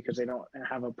bought in because they don't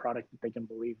have a product that they can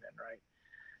believe in, right?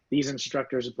 These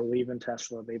instructors believe in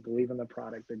Tesla. They believe in the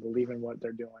product. They believe in what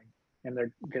they're doing. and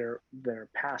they're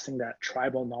passing that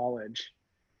tribal knowledge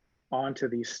onto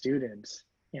these students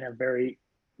in a very,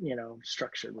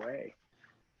 structured way.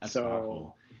 That's So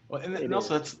powerful. Well, and it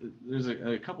also is. there's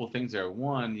a couple of things there.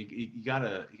 One, you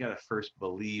gotta first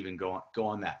believe and go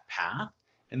on that path.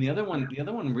 And Yeah. the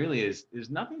other one really is there's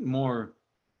nothing more.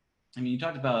 I mean, you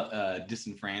talked about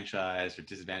disenfranchised or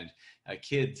disadvantaged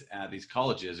kids at these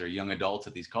colleges or young adults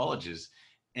at these colleges.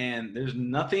 And there's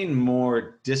nothing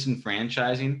more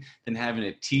disenfranchising than having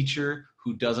a teacher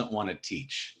who doesn't want to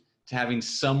teach, to having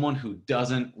someone who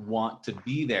doesn't want to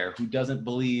be there, who doesn't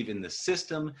believe in the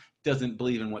system, doesn't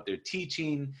believe in what they're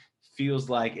teaching, feels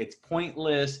like it's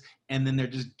pointless. And then they're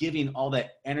just giving all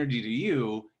that energy to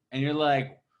you. And you're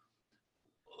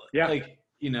Yeah.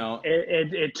 you know,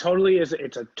 It totally is.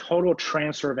 It's a total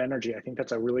transfer of energy. I think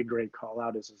that's a really great call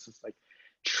out. Is it's just like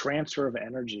transfer of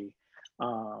energy,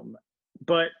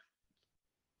 but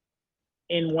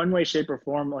in one way, shape, or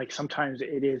form, like sometimes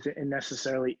it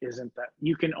necessarily isn't that.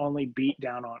 You can only beat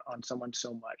down on someone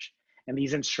so much, and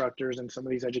these instructors and some of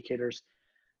these educators,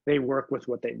 they work with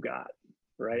what they've got,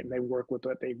 right? And they work with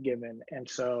what they've given, and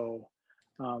so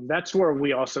that's where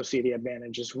we also see the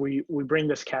advantages. We bring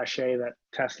this cachet that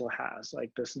Tesla has,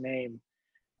 like this name,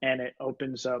 and it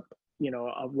opens up,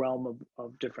 a realm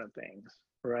of different things,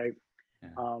 right?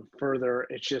 yeah. Further,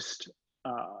 it's just,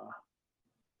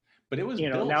 But it was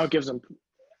now built it gives them,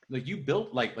 like you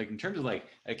built like in terms of like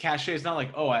a cachet. It's not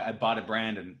like, oh, I bought a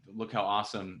brand and look how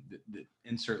awesome the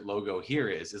insert logo here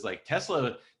is like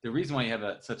Tesla. The reason why you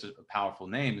have such a powerful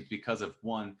name is because of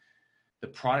one, the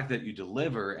product that you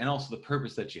deliver, and also the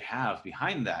purpose that you have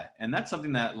behind that. And that's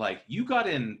something that like you got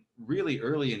in really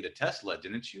early into Tesla,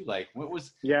 didn't you? Like what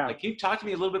was, yeah. like, can you talk to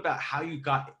me a little bit about how you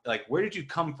got, like, where did you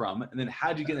come from? And then how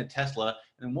did you get into Tesla?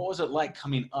 And what was it like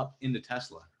coming up into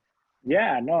Tesla?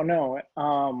 Yeah, no.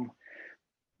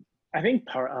 I think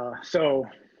so.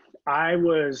 I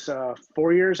was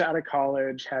 4 years out of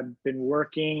college, had been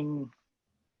working.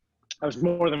 I was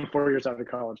more than 4 years out of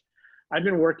college. I'd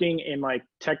been working in like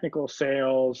technical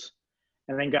sales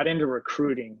and then got into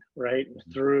recruiting, right?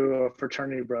 Through a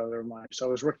fraternity brother of mine. So I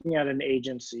was working at an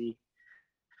agency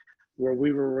where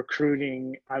we were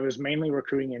recruiting, I was mainly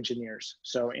recruiting engineers.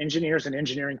 So engineers and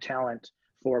engineering talent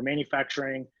for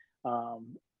manufacturing,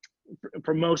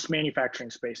 for most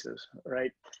manufacturing spaces,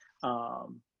 right?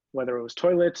 Whether it was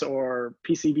toilets or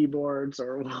PCB boards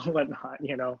or whatnot,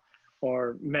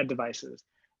 or med devices.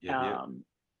 Yeah.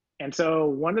 And so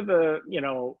one of the,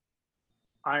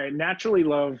 I naturally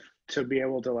love to be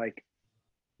able to like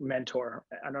mentor.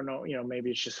 I don't know,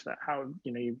 maybe it's just how,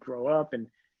 you grow up and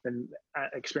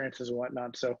experiences and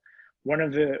whatnot. So one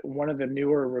of the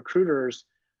newer recruiters,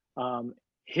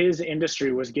 his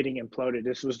industry was getting imploded.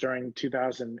 This was during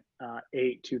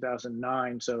 2008,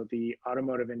 2009. So the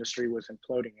automotive industry was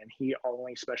imploding, and he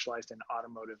only specialized in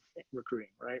automotive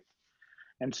recruiting, right?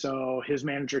 And so his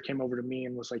manager came over to me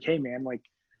and was like, hey man, like,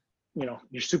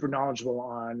 you're super knowledgeable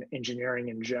on engineering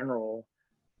in general.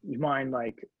 You mind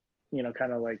like,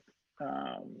 kind of like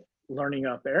learning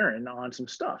up Aaron on some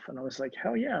stuff? And I was like,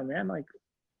 hell yeah, man. Like,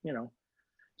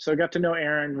 so I got to know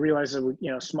Aaron, realized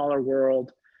that, smaller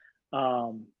world,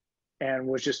 and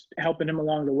was just helping him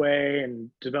along the way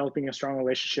and developing a strong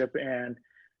relationship. And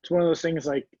it's one of those things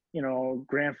like,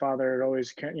 grandfather had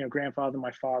always, grandfather,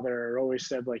 my father always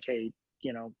said like, hey,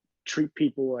 treat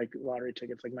people like lottery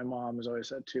tickets. Like my mom has always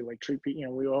said too, like treat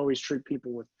people, we always treat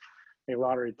people with a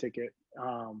lottery ticket.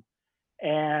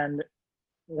 And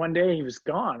one day he was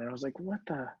gone and I was like, what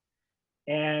the?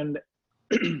 And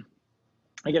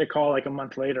I get a call like a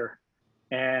month later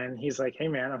and he's like, hey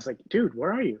man, I was like, dude,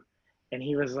 where are you? And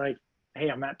he was like,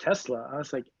 hey, I'm at Tesla. I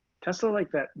was like, Tesla,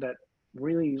 like that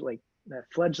really like that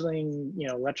fledgling,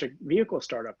 electric vehicle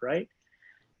startup, right?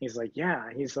 He's like, yeah.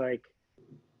 He's like,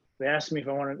 they asked me if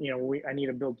I want to, I need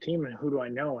to build a team and who do I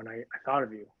know? And I thought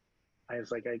of you. I was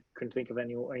like, I couldn't think of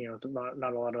any,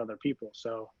 not a lot of other people.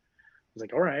 So I was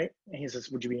like, all right. And he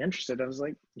says, would you be interested? I was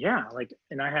like, yeah, like,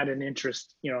 and I had an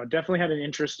interest, definitely had an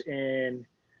interest in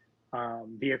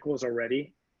vehicles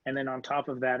already. And then on top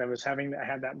of that, I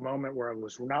had that moment where I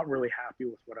was not really happy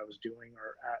with what I was doing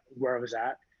or where I was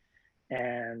at.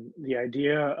 And the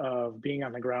idea of being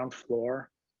on the ground floor,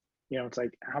 it's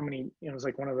like it was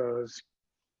like one of those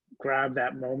grab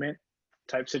that moment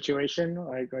type situation,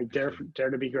 like dare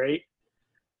to be great.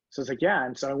 So it's like, yeah.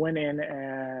 And so I went in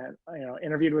and,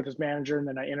 interviewed with his manager, and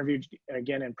then I interviewed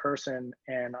again in person,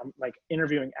 and I'm like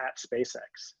interviewing at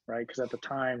SpaceX, right? Because at the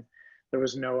time there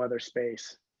was no other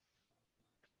space.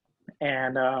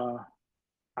 And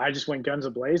I just went guns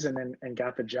a-blazing and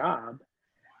got the job.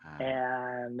 Wow.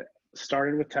 And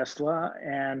started with Tesla.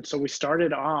 And so we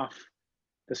started off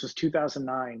This was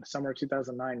 2009, summer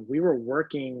 2009. We were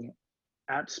working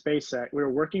at SpaceX. We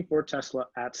were working for Tesla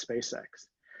at SpaceX.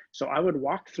 So I would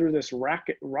walk through this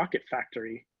rocket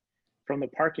factory from the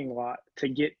parking lot to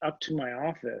get up to my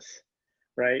office,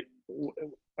 right?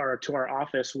 Or to our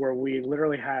office, where we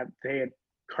literally they had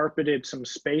carpeted some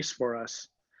space for us,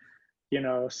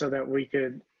 so that we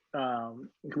could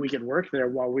work there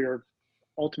while we were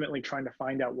ultimately trying to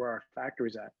find out where our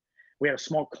factory's at. We had a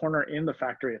small corner in the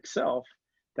factory itself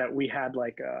that we had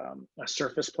like a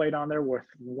surface plate on there with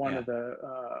one of the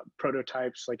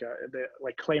prototypes, like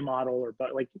the clay model,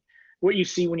 but like what you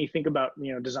see when you think about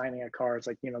designing a car. It's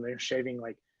like they're shaving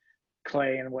like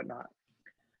clay and whatnot.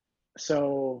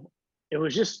 So it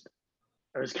was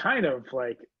kind of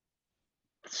like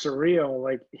surreal.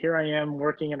 Like, here I am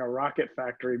working in a rocket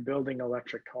factory building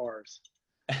electric cars.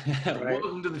 Right?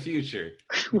 Welcome to the future.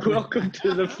 Welcome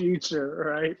to the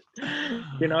future, right?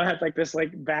 I had like this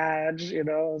like badge, I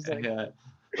was like,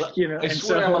 I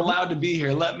swear I'm allowed to be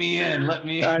here. Let me in. Let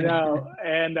me in. I know.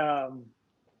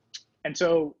 And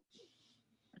so,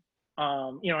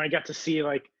 I got to see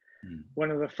like one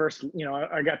of the first,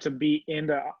 I got to be in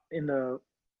the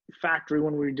factory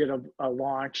when we did a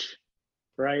launch,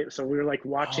 right? So we were like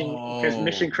watching, because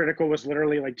Mission Critical was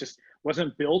literally like just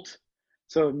wasn't built.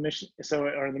 So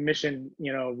the mission,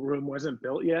 room wasn't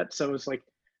built yet. So it was like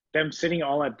them sitting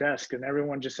all at desk, and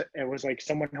everyone it was like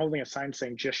someone holding a sign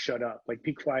saying, "Just shut up, like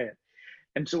be quiet."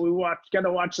 And so we got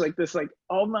to watch like this, like,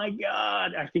 oh my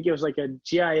God, I think it was like a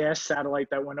GIS satellite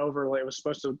that went over, like, it was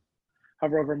supposed to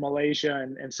hover over Malaysia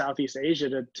and Southeast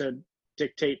Asia to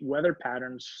dictate weather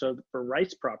patterns. So for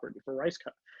rice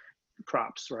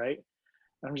crops, right?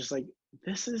 And I'm just like,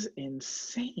 this is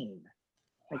insane.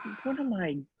 Like, what am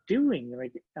I doing?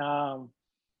 Like,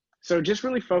 so just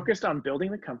really focused on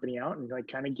building the company out and like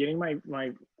kind of getting my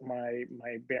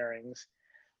bearings,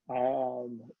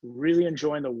 really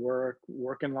enjoying the work,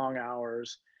 working long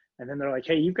hours. And then they're like,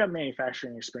 hey, you've got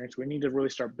manufacturing experience. We need to really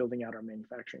start building out our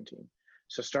manufacturing team.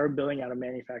 So started building out a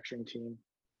manufacturing team.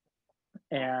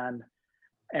 And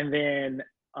then,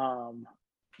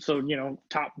 so,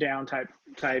 top down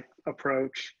type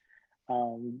approach,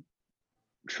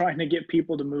 trying to get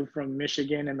people to move from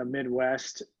Michigan and the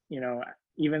Midwest.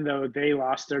 Even though they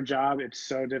lost their job, it's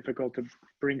so difficult to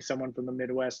bring someone from the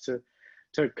Midwest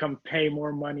to come pay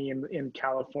more money in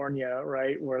California,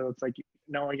 right? Where it's like,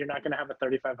 no, you're not going to have a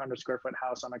 3,500 square foot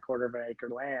house on a quarter of an acre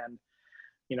land,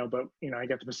 but I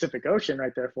got the Pacific Ocean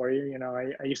right there for you.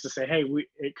 I used to say, hey,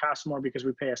 it costs more because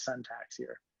we pay a sun tax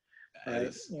here.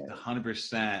 Right?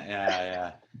 100%.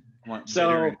 Yeah. So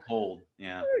bitter and cold.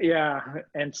 Yeah. Yeah.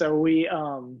 And so we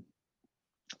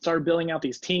started building out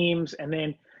these teams, and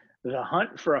then the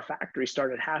hunt for a factory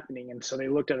started happening. And so they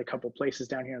looked at a couple places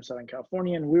down here in Southern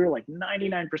California, and we were like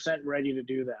 99% ready to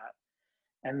do that.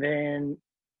 And then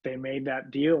they made that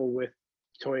deal with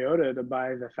Toyota to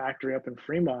buy the factory up in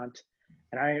Fremont.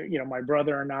 And my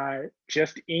brother and I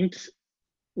just inked,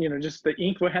 just the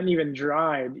ink hadn't even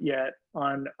dried yet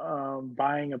on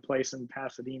buying a place in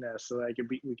Pasadena so that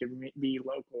we could be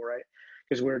local, right?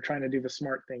 Because we were trying to do the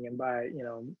smart thing and buy,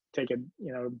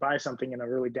 buy something in a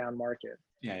really down market.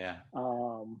 Yeah.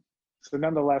 So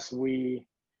nonetheless,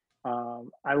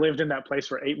 I lived in that place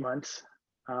for 8 months.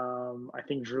 I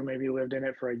think Drew maybe lived in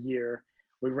it for a year.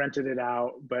 We rented it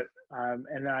out, but and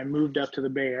then I moved up to the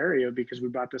Bay Area because we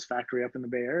bought this factory up in the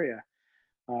Bay Area.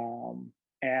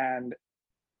 And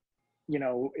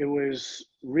it was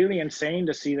really insane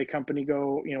to see the company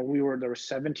go. There were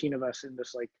 17 of us in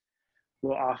this like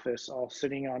little office, all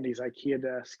sitting on these IKEA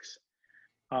desks,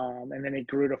 and then it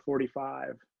grew to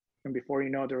 45. And before you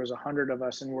know it, there was 100 of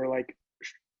us, and we're like,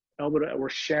 we're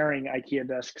sharing IKEA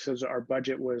desks because our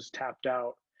budget was tapped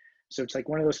out. So it's like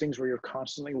one of those things where you're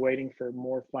constantly waiting for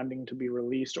more funding to be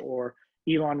released, or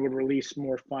Elon would release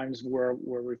more funds where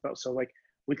we felt. So like,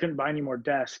 we couldn't buy any more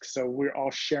desks. So we're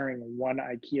all sharing one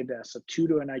IKEA desk, so 2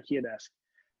 to an IKEA desk,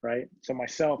 right? So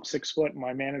myself, 6 foot,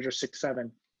 my manager, 6'7",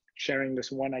 sharing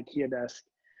this one IKEA desk.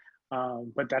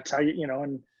 But that's how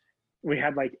and we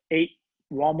had like 8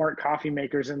 Walmart coffee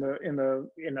makers in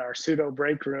our pseudo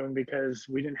break room because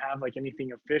we didn't have like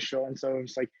anything official. And so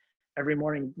it's like every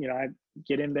morning, I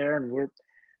get in there and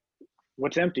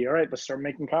what's empty? All right, let's start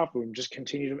making coffee, and just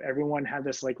continue to. Everyone had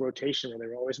this like rotation where they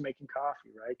were always making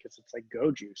coffee, right? Because it's like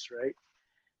go juice, right?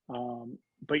 And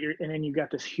then you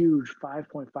got this huge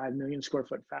 5.5 million square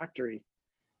foot factory,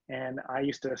 and I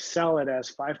used to sell it as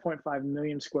 5.5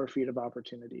 million square feet of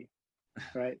opportunity,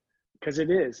 right? Because it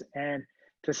is. And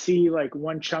to see like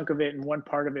one chunk of it and one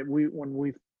part of it,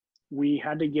 when we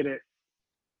had to get it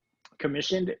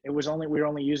commissioned, we were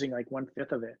only using like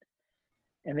 1/5 of it.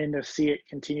 and then to see it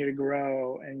continue to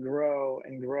grow and grow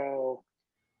and grow.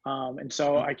 And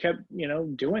so I kept,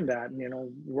 doing that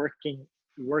and,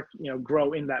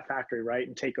 grow in that factory, right,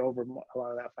 and take over a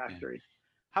lot of that factory.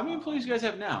 How many employees do you guys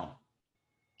have now?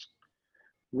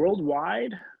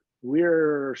 Worldwide,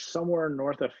 we're somewhere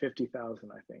north of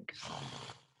 50,000, I think.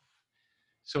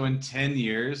 So in 10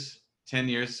 years,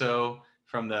 so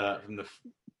from the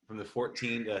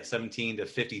 14 to 17 to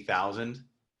 50,000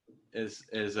 is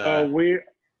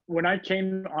when I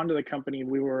came onto the company,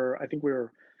 I think we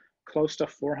were close to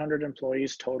 400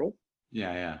 employees total.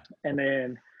 Yeah. And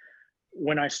then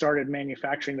when I started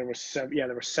manufacturing, there were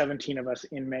 17 of us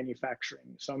in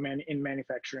manufacturing. So in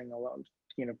manufacturing alone,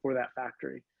 for that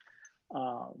factory.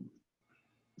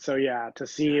 So yeah, to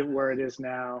see where it is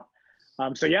now.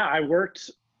 So yeah, I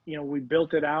worked, we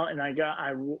built it out, and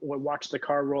I would watch the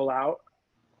car roll out.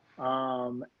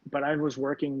 But I was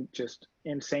working just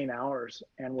insane hours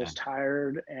and was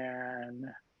tired and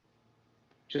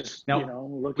just,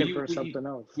 looking for something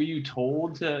else. Were you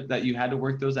told that you had to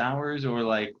work those hours, or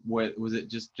like, what was it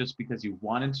just because you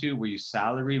wanted to? Were you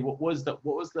salary? What was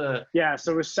the? Yeah,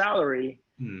 so it was salary,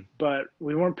 but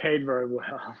we weren't paid very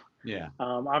well. Yeah.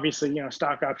 Obviously,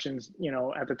 stock options,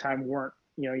 at the time weren't,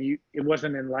 it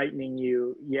wasn't enlightening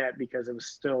you yet, because it was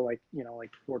still like,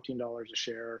 like $14 a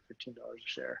share or $15 a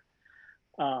share.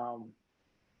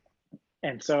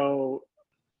 And so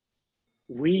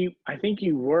I think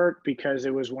you worked because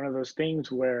it was one of those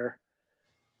things where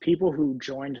people who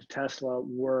joined Tesla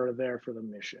were there for the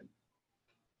mission.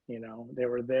 They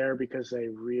were there because they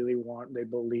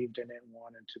believed in it and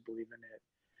wanted to believe in it.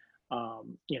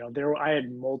 I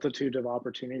had multitude of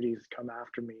opportunities come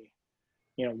after me,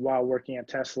 while working at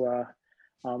Tesla.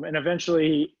 And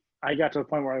eventually I got to the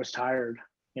point where I was tired.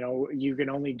 You can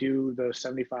only do the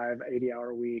 75,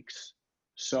 80-hour weeks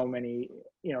so many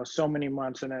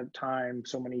months at a time,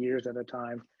 so many years at a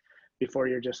time, before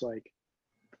you're just like,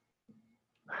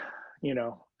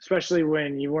 especially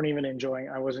when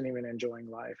I wasn't even enjoying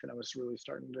life, and I was really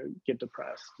starting to get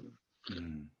depressed.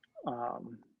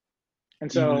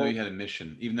 And so, even though you had a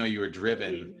mission, even though you were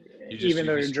driven,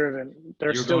 you're driven,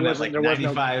 there still wasn't, like there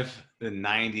 95, was no, then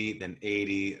 90, then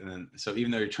 80, and then so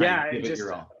even though you're trying to give it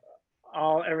your all.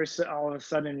 All of a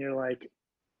sudden you're like,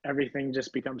 everything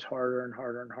just becomes harder and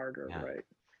harder and harder, right?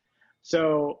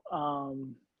 So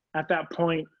at that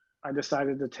point, I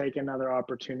decided to take another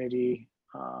opportunity.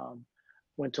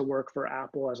 Went to work for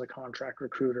Apple as a contract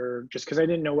recruiter, just because I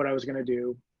didn't know what I was going to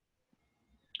do,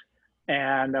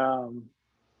 and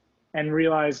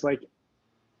realized, like,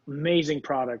 amazing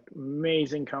product,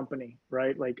 amazing company,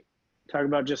 right? Like, talk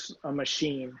about just a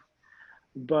machine,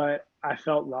 but I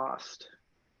felt lost.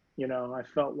 I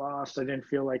felt lost. I didn't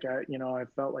feel like I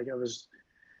felt like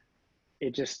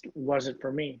it just wasn't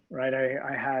for me, right?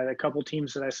 I had a couple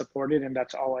teams that I supported, and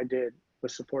that's all I did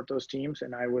was support those teams.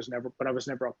 And I was never a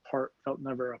part of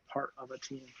a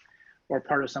team or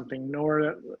part of something,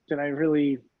 nor did I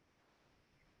really,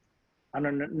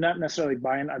 not necessarily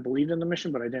buy in. I believed in the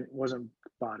mission, but wasn't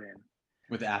bought in.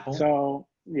 With Apple? So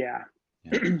yeah.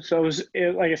 So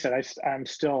like I said, I'm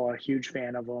still a huge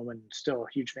fan of them, and still a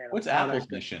huge fan of What's Apple's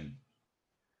mission?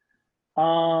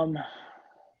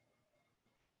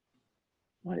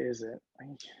 What is it? I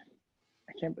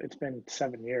can't. It's been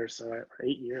 7 years, or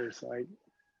 8 years. So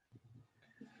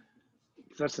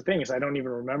that's the thing, is I don't even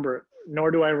remember it,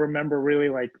 nor do I remember really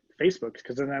like Facebook,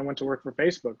 because then I went to work for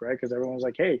Facebook, right? Because everyone was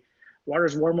like, "Hey,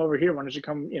 water's warm over here. Why don't you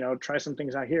come, try some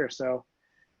things out here?" So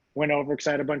went over because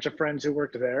I had a bunch of friends who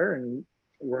worked there and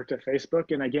worked at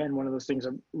Facebook. And again, one of those things,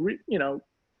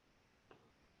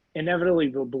 inevitably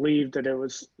believed that it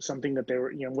was something that they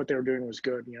were, what they were doing was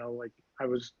good. Like I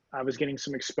was getting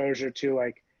some exposure to,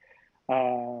 like,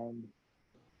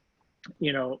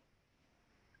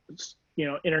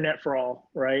 Internet for All,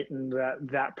 right? And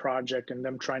that project, and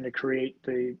them trying to create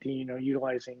the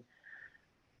utilizing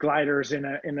gliders in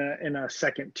a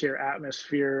second tier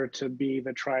atmosphere to be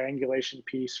the triangulation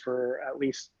piece for at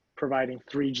least providing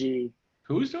 3G.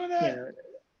 Who's doing that?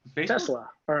 Tesla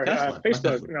or Tesla.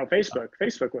 Facebook. No, Facebook.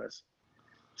 Facebook was.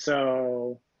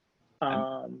 So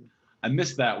I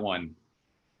missed that one.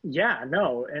 Yeah,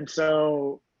 no. And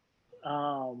so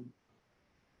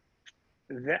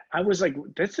that I was like,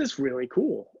 this is really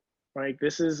cool. Like,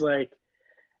 this is like,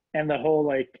 and the whole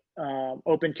like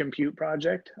open compute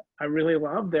project, I really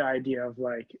love the idea of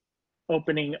like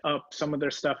opening up some of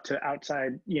their stuff to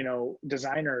outside,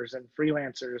 designers and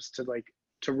freelancers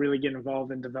to really get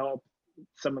involved and develop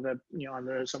some of the,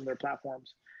 on some of their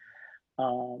platforms.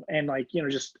 And like,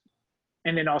 just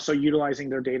and then also utilizing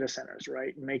their data centers,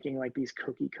 right? Making like these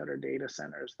cookie cutter data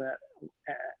centers that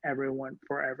everyone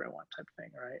for everyone type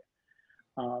thing, right?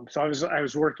 So I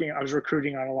was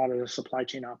recruiting on a lot of the supply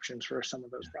chain options for some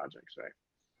of those projects, right?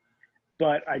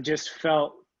 But I just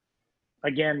felt,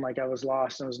 again, like I was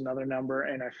lost and it was another number.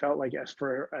 And I felt like, as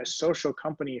for a social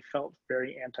company, it felt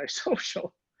very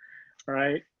antisocial,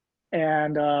 right?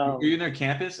 And Were you in their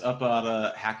campus up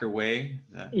at Hacker Way?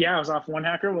 yeah, I was off One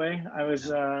Hacker Way. I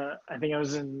was, I think I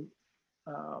was in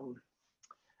um,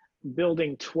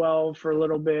 building 12 for a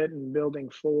little bit and building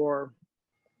 4.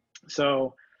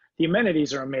 So the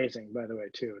amenities are amazing, by the way,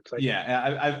 too. It's like,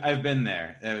 yeah, I've been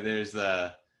there. It's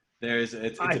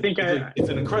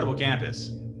an incredible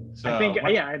campus. So I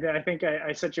think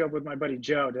I set you up with my buddy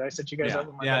Joe. Did I set you guys up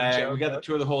with my buddy Joe? We got to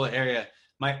tour the whole area.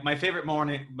 My favorite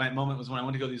moment was when I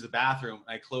went to go use the bathroom.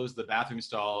 I closed the bathroom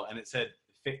stall and it said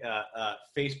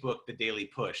Facebook the Daily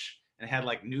Push, and it had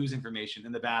like news information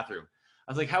in the bathroom.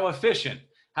 I was like, how efficient!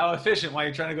 How efficient! While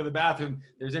you're trying to go to the bathroom,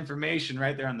 there's information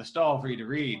right there on the stall for you to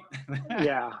read.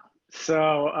 Yeah.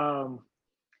 So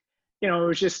it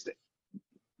was just.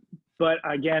 But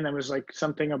again, it was like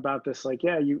something about this, like,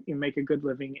 yeah, you make a good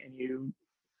living and you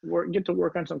get to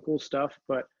work on some cool stuff,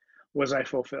 but was I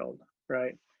fulfilled,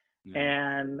 right?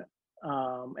 Yeah. And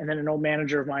then an old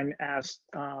manager of mine asked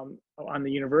on the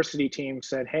university team,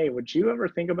 said, hey, would you ever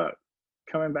think about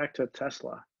coming back to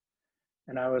Tesla?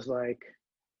 And I was like,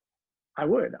 I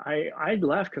would. I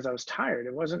left because I was tired.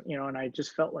 It wasn't, and I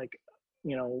just felt like,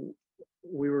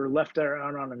 we were left there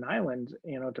out on an island,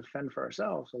 to fend for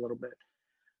ourselves a little bit.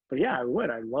 But yeah, I would.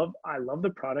 I love the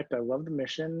product. I love the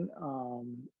mission.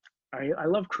 I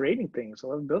love creating things. I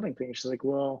love building things. She's like,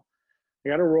 well, I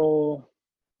got a role,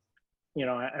 and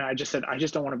I just said, I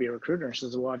just don't want to be a recruiter. And she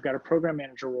says, well, I've got a program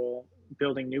manager role,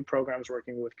 building new programs,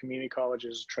 working with community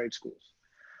colleges, trade schools,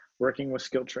 working with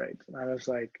skilled trades. And I was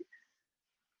like,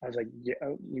 yeah,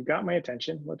 you got my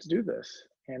attention. Let's do this.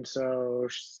 And so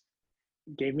she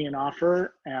gave me an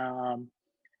offer,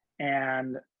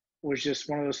 and was just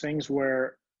one of those things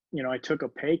where, I took a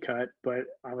pay cut, but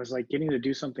I was like getting to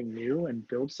do something new and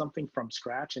build something from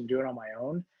scratch and do it on my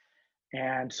own.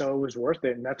 And so it was worth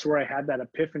it. And that's where I had that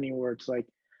epiphany where it's like,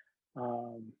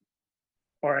 or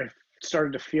I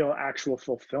started to feel actual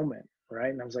fulfillment, right?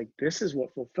 And I was like, this is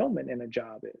what fulfillment in a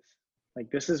job is. Like,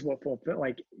 this is what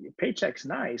like, paycheck's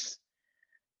nice.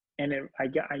 And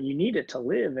you need it to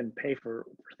live and pay for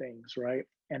things, right?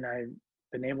 And I've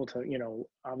been able to,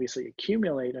 obviously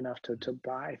accumulate enough to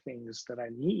buy things that I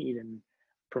need and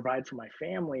provide for my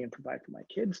family and provide for my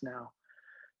kids now.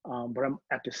 But I'm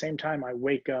at the same time, I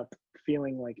wake up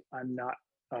feeling like I'm not,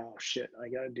 oh shit, I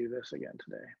got to do this again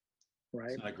today,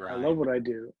 right? It's not a grind. I love what I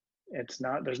do.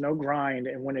 There's no grind.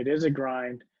 And when it is a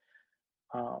grind,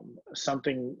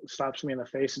 something slaps me in the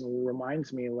face and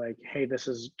reminds me like, hey, this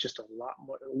is just a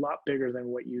lot bigger than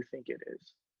what you think it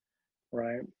is,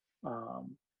 right?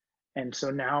 And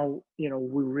so now,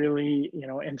 we really,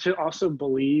 and to also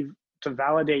to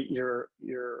validate your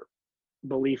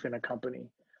belief in a company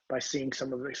by seeing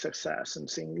some of the success and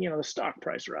seeing, the stock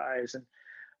price rise and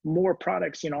more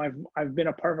products. I've been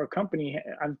a part of a company.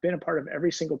 I've been a part of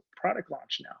every single product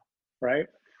launch now, right?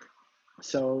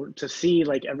 So to see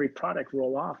like every product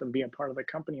roll off and be a part of the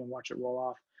company and watch it roll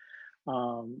off,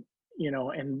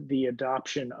 and the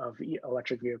adoption of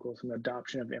electric vehicles and the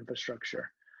adoption of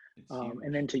infrastructure.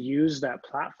 And then to use that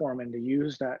platform and to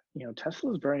use that,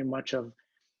 Tesla is very much of,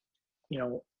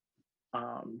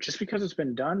 just because it's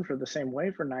been done for the same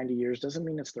way for 90 years doesn't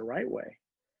mean it's the right way,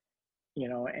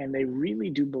 and they really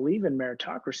do believe in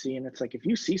meritocracy. And it's like, if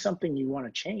you see something you want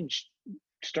to change,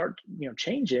 start,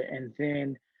 change it, and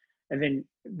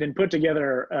then put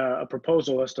together a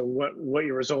proposal as to what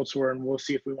your results were, and we'll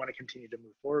see if we want to continue to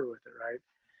move forward with it, right?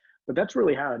 But that's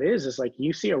really how it is. It's like,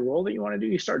 you see a role that you want to do,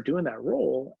 you start doing that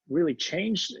role, really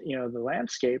change, the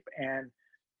landscape. And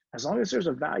as long as there's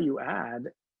a value add,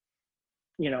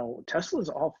 Tesla's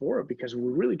all for it, because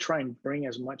we really try and bring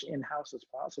as much in-house as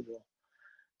possible.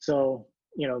 So,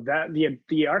 that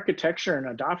the architecture and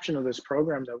adoption of this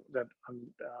program that I'm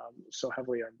so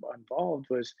heavily involved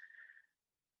was,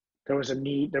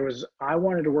 I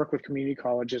wanted to work with community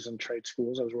colleges and trade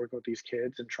schools. I was working with these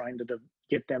kids and trying to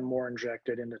get them more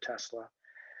injected into Tesla.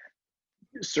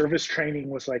 Service training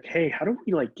was like, hey, how do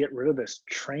we like get rid of this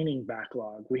training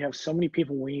backlog? We have so many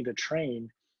people we need to train,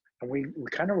 and we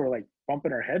kind of were like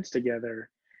bumping our heads together.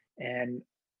 And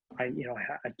I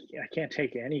can't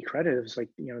take any credit. It was like,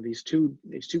 these two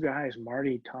guys,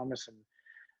 Marty Thomas and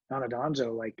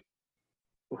Donadonzo, like,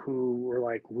 who were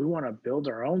like, we want to build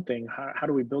our own thing. How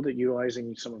do we build it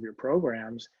utilizing some of your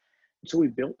programs? So we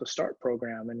built the START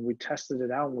program and we tested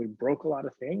it out and we broke a lot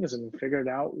of things and figured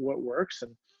out what works.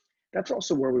 And that's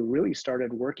also where we really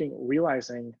started working,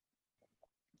 realizing,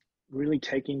 really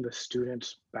taking the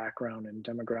students' background and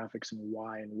demographics and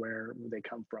why and where they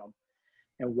come from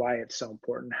and why it's so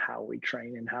important how we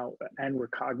train and we're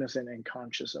cognizant and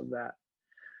conscious of that.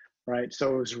 Right.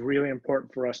 So it was really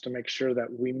important for us to make sure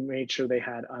that we made sure they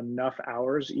had enough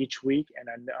hours each week and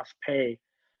enough pay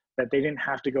that they didn't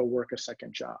have to go work a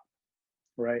second job.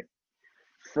 Right.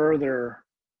 Further,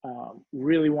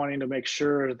 really wanting to make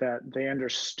sure that they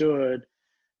understood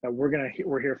that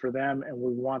we're here for them and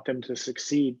we want them to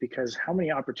succeed, because how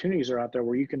many opportunities are out there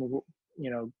where you can,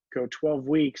 go 12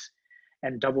 weeks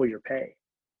and double your pay.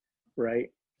 Right.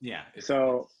 Yeah.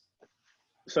 So,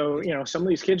 some of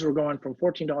these kids were going from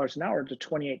 $14 an hour to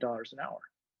 $28 an hour.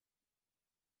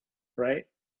 Right.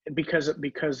 Because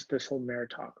this whole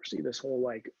meritocracy, this whole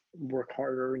like work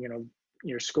harder,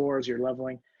 your scores, your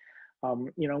leveling.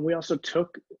 We also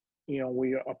took,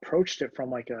 we approached it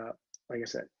from like I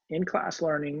said, in-class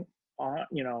learning,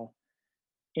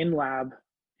 in lab,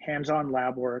 hands-on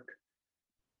lab work,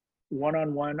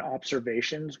 one-on-one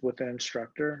observations with an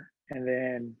instructor, and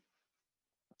then,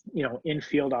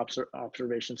 in-field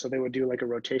observations. So they would do like a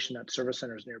rotation at service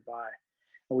centers nearby,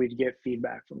 and we'd get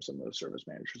feedback from some of those service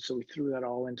managers. So we threw that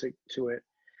all into it.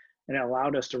 And it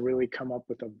allowed us to really come up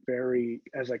with a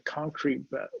concrete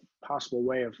but possible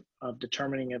way of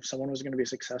determining if someone was going to be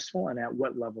successful and at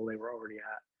what level they were already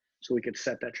at, so we could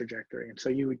set that trajectory. And so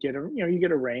you would get you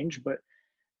get a range, but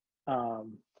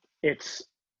it's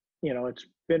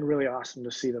been really awesome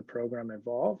to see the program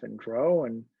evolve and grow.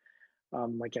 And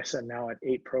like I said, now at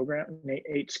 8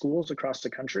 schools across the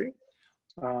country.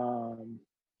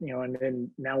 And then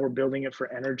now we're building it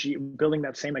for energy, building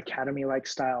that same academy-like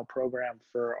style program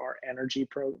for our energy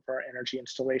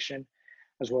installation,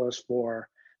 as well as for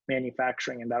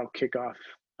manufacturing, and that'll kick off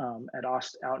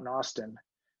out in Austin.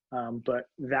 But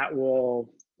that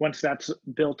will, once that's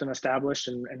built and established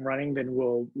and running, then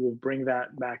we'll bring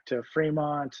that back to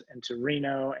Fremont and to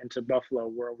Reno and to Buffalo,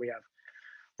 where we have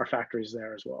our factories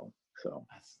there as well. So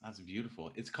that's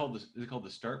beautiful. Is it called the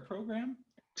START program?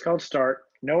 It's called START.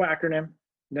 No acronym.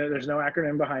 No, there's no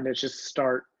acronym behind it. It's just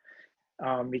START,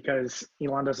 because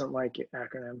Elon doesn't like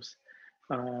acronyms.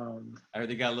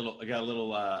 They got a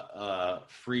little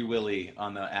free willy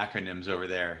on the acronyms over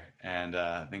there, and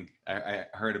I think I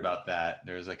heard about that.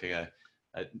 There's like a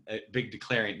big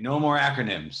declaring no more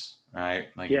acronyms, right?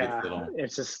 Like yeah,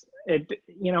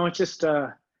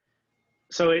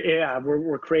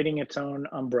 we're creating its own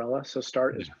umbrella. So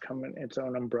START is becoming its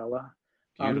own umbrella.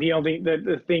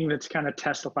 The thing that's kind of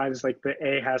testified is like the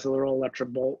A has a little electric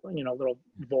bolt, little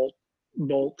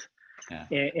bolt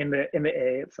in the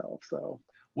A itself. So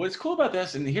what's cool about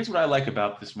this, and here's what I like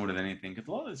about this more than anything, because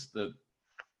a lot of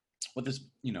what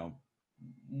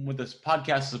this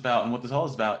podcast is about and what this all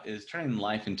is about is turning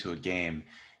life into a game.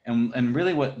 And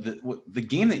really what the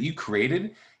game that you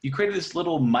created this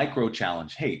little micro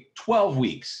challenge. Hey, 12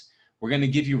 weeks. We're going to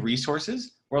give you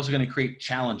resources. We're also going to create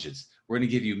challenges. We're going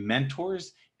to give you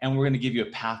mentors, and we're going to give you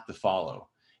a path to follow.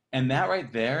 And that right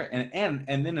there,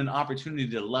 and then an opportunity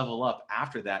to level up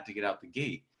after that to get out the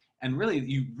gate. And really,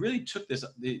 you really took these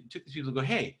people to go,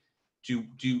 hey, do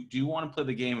you want to play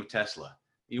the game of Tesla?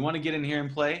 You want to get in here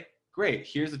and play? Great.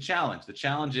 Here's the challenge. The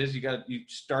challenge is you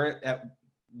start at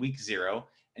week 0,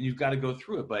 and you've got to go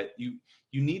through it. But you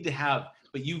need to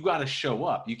but you've got to show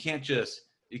up. You can't just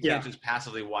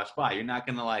passively watch by. You're not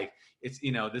going to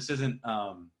this isn't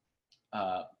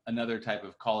another type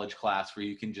of college class where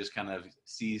you can just kind of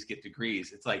get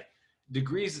degrees. It's like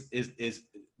degrees is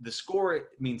the score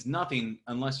means nothing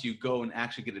unless you go and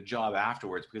actually get a job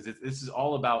afterwards, because this is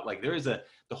all about there is the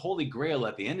holy grail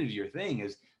at the end of your thing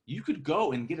is you could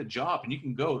go and get a job, and you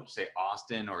can go to say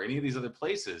Austin or any of these other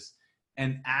places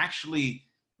and actually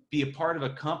be a part of a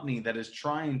company that is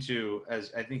trying to,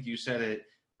 as I think you said it,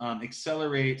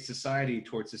 accelerate society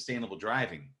towards sustainable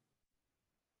driving.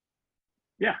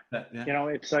 Yeah.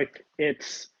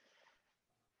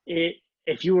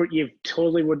 If you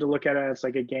totally would to look at it as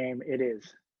like a game, it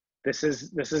is. This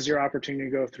is your opportunity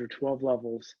to go through 12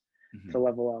 levels to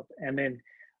level up. And then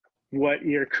what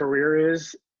your career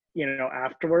is,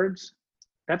 afterwards,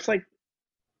 that's like,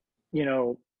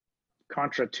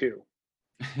 Contra 2,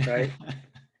 right?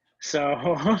 So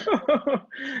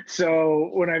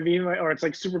when I mean, or it's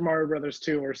like Super Mario Brothers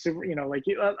 2 or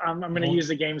I'm going to use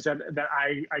the games that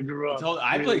I grew up.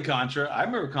 I played Contra. I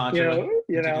remember Contra.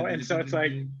 And so it's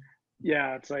like,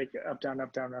 Yeah, it's like up, down,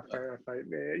 left, right.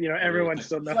 You know, Everyone's everyone like,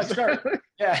 still knows. select start.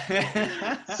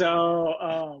 Yeah.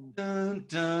 So, Dun, but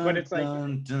dun, it's like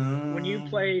dun, when you dun.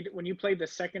 played the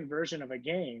second version of a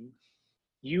game,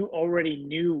 you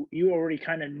already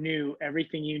kind of knew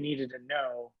everything you needed to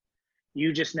know.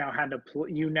 You just now had to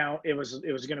it was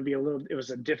going to be it was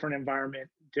a different environment,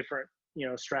 different, you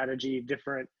know, strategy,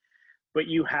 different, but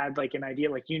you had like an idea,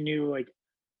 like you knew, like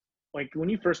when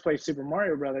you first played Super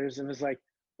Mario Brothers, and it's like,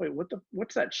 wait,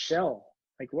 what's that shell?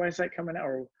 Like, why is that coming out?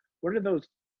 Or what are those?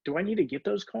 Do I need to get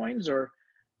those coins? Or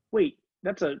wait,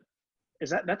 that's a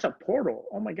portal.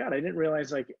 Oh my God, I didn't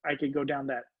realize like I could go down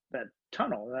that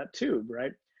tunnel, that tube,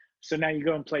 right? So now you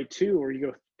go and play 2, or you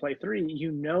go play 3,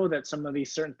 you know that some of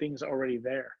these certain things are already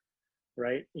there,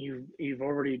 right? You've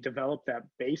already developed that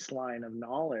baseline of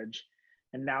knowledge,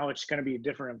 and now it's going to be a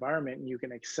different environment, and you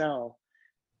can excel,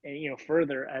 and, you know,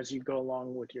 further as you go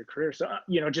along with your career. So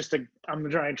you know, I'm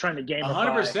trying to gamify.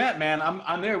 100%, man.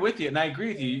 I'm there with you, and I agree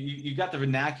with you. You got the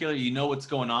vernacular, you know what's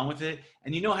going on with it,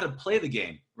 and you know how to play the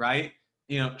game, right?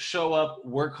 You know, show up,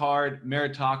 work hard,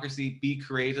 meritocracy, be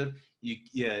creative. You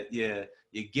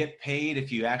get paid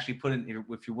if you actually put in,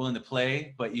 if you're willing to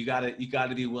play, but you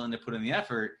gotta be willing to put in the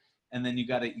effort, and then you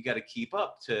gotta keep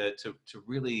up to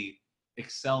really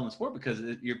excel in the sport, because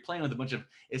you're playing with a bunch of,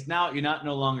 it's now, you're not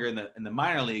no longer in the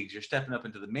minor leagues, you're stepping up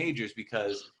into the majors,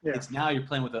 because Yeah. it's now you're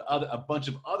playing with a bunch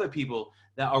of other people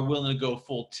that are willing to go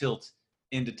full tilt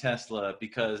into Tesla,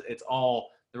 because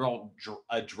they're all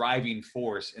a driving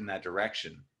force in that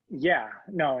direction. Yeah,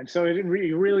 no, and so it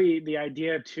really, the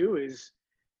idea too is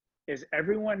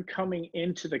everyone coming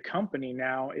into the company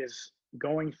now is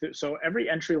going through. So every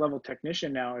entry level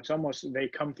technician now, it's almost, they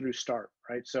come through START,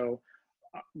 right? So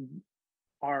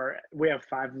we have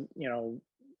 5, you know,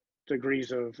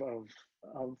 degrees of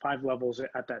 5 levels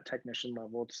at that technician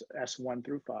level. It's S1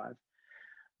 through 5.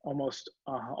 Almost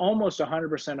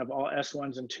 100% of all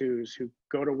S1s and 2s who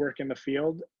go to work in the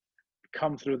field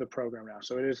come through the program now.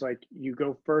 So it is like, you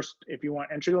go first, if you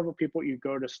want entry level people, you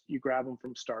grab them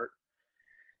from START.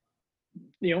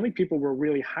 The only people we're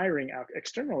really hiring out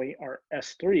externally are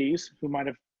S3s who might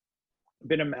have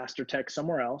been a master tech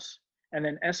somewhere else. And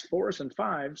then S4s and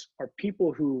 5s are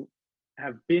people who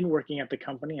have been working at the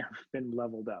company and have been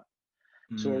leveled up.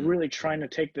 So we're really trying to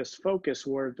take this focus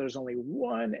where there's only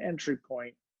one entry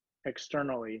point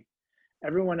externally.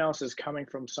 Everyone else is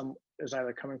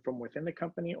either coming from within the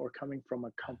company or coming from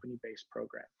a company-based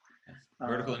program.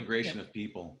 Vertical integration of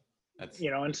people.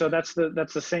 You know, and so that's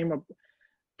the same.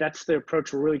 That's the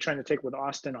approach we're really trying to take with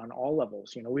Austin on all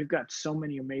levels. You know, we've got so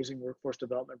many amazing workforce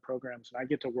development programs, and I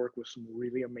get to work with some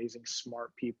really amazing,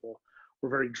 smart people. We're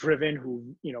very driven, who,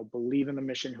 you know, believe in the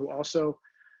mission, who also,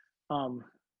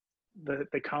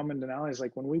 the common denominator is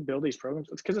like, when we build these programs,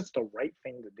 it's because it's the right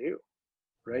thing to do,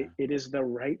 right? Yeah. It is the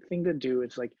right thing to do.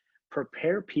 It's like,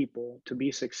 prepare people to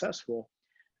be successful.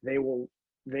 They will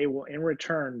in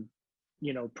return,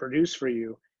 you know, produce for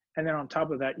you. And then on top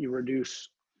of that, you reduce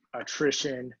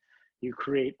attrition, you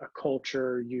create a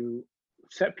culture, you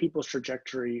set people's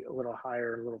trajectory a little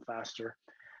higher, a little faster.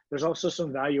 There's also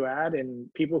some value add in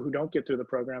people who don't get through the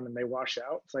program and they wash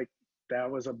out. It's like, that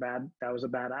was a bad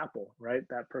apple, right?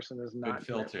 That person is not good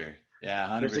filter. Yeah,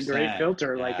 100%. It's a great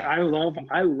filter. Yeah. Like, I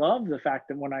love the fact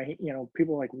that when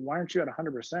people are like, why aren't you at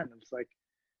 100%? It's like,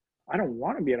 I don't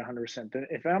want to be at 100%.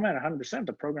 If I'm at 100%,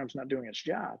 the program's not doing its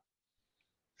job.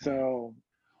 So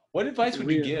what advice would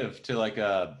you give to like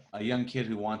a young kid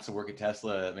who wants to work at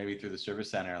Tesla, maybe through the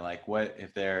service center? Like, what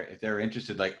if they're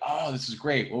interested, like, oh, this is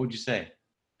great, what would you say?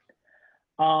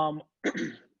 I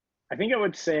think I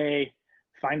would say,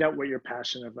 find out what you're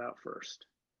passionate about first.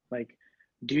 Like,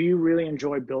 do you really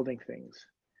enjoy building things?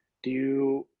 Do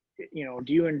you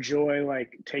enjoy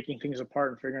like taking things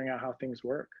apart and figuring out how things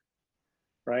work?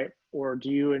 Right? Or do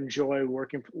you enjoy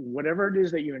working, whatever it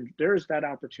is that there's that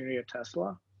opportunity at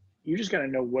Tesla. You just got to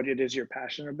know what it is you're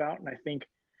passionate about. And I think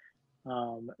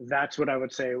that's what I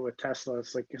would say with Tesla.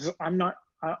 It's like, 'cause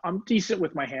I'm decent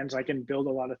with my hands. I can build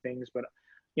a lot of things, but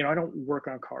you know, I don't work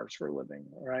on cars for a living,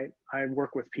 right? I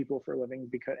work with people for a living,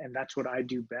 and that's what I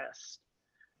do best,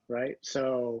 right?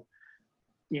 So,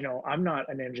 you know, I'm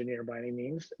not an engineer by any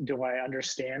means. Do I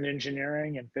understand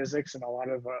engineering and physics and a lot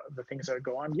of the things that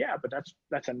go on? Yeah, but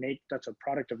that's a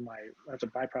byproduct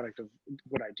of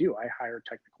what I do. I hire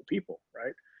technical people,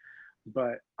 right?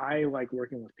 But I like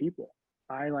working with people.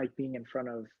 I like being in front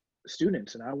of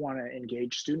students, and I want to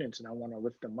engage students, and I want to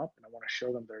lift them up, and I want to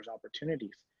show them there's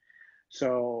opportunities.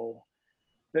 So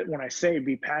that when I say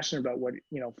be passionate about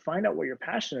find out what you're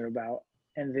passionate about,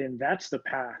 and then that's the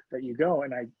path that you go.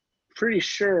 And I'm pretty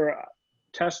sure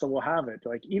Tesla will have it.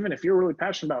 Like, even if you're really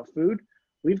passionate about food,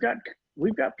 we've got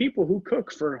people who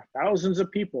cook for thousands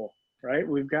of people, right?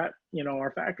 We've got,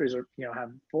 our factories are,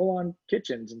 have full on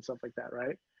kitchens and stuff like that,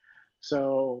 right?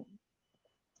 So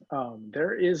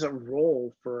there is a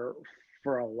role for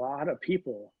a lot of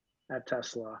people at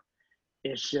Tesla.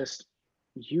 It's just,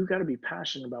 you got to be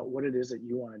passionate about what it is that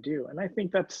you want to do. And I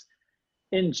think that's,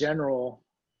 in general,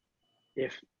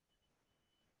 if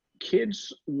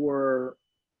kids were,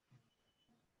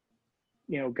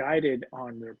 guided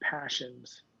on their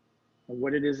passions and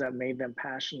what it is that made them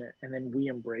passionate, and then we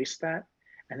embrace that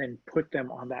and then put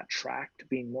them on that track to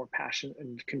being more passionate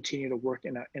and continue to work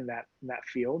in that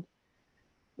field,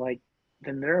 like,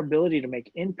 then their ability to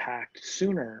make impact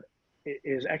sooner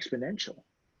is exponential,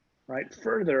 right?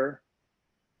 Further,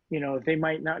 they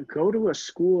might not go to a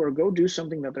school or go do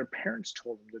something that their parents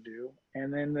told them to do.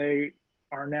 And then they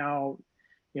are now,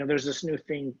 there's this new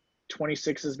thing,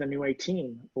 26 is the new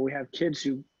 18, but we have kids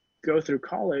who go through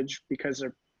college because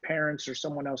their parents or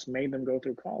someone else made them go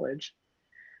through college.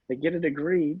 They get a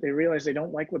degree, they realize they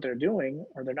don't like what they're doing,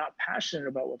 or they're not passionate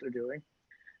about what they're doing.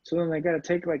 So then they got to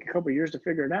take like a couple of years to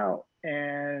figure it out,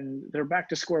 and they're back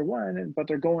to square one, but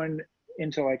they're going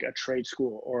into like a trade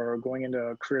school or going into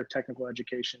a career technical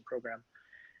education program,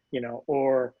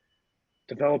 or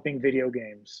developing video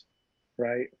games,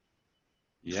 right?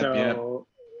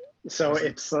 So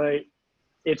it's like,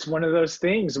 it's one of those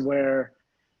things where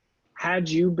had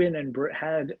your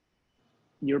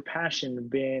passion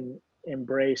been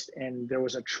embraced, and there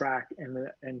was a track and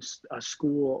a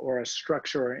school or a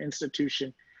structure or an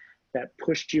institution that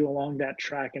pushed you along that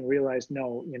track and realized,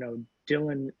 no,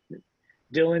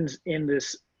 Dylan's in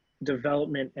this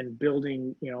development and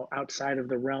building, outside of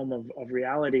the realm of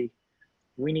reality.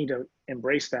 We need to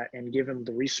embrace that and give him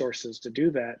the resources to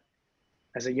do that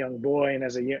as a young boy and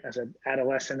as an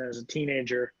adolescent, as a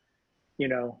teenager,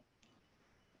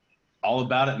 All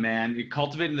about it, man. You're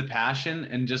cultivating the passion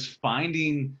and just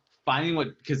finding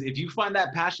what, because if you find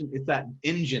that passion, it's that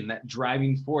engine, that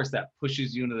driving force that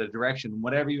pushes you into the direction.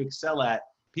 Whatever you excel at,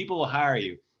 people will hire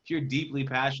you. If you're deeply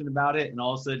passionate about it, and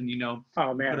all of a sudden, you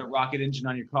put a rocket engine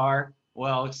on your car,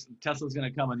 well, Tesla's going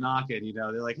to come and knock it.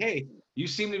 They're like, hey, you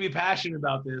seem to be passionate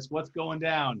about this. What's going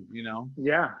down?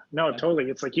 Yeah, no, totally.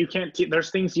 It's like, you can't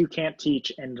there's things you can't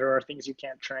teach, and there are things you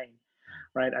can't train,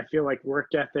 right? I feel like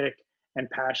work ethic and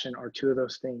passion are two of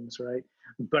those things, right?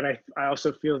 But I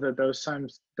also feel that those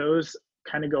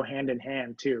kind of go hand in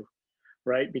hand too,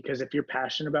 right? Because if you're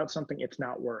passionate about something, it's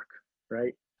not work,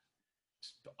 right?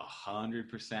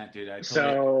 100%, dude.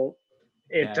 So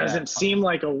it doesn't seem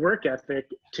like a work ethic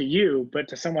to you, but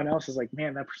to someone else is like,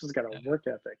 man, that person's got a work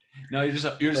ethic. No, you're just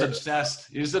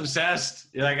obsessed. You're just obsessed.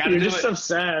 You're like, you're just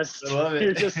obsessed. I love it.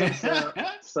 You're just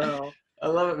obsessed. So I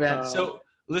love it, man. So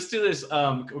let's do this.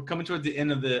 We're coming towards the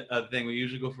end of the thing. We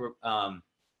usually go for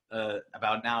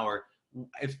about an hour.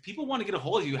 If people want to get a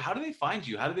hold of you, how do they find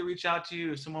you? How do they reach out to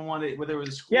you? If someone wanted, whether it was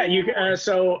a school. Yeah, you.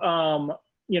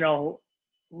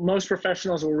 Most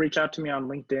professionals will reach out to me on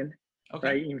LinkedIn. Okay.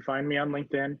 Right, you can find me on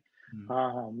LinkedIn.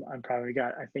 Mm-hmm.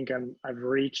 I've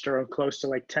reached or close to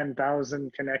like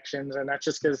 10,000 connections, and that's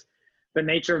just because the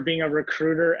nature of being a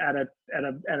recruiter at a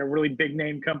really big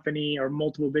name company or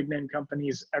multiple big name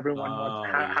companies, everyone wants,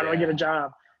 how do I get a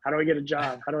job? How do I get a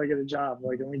job? How do I get a job?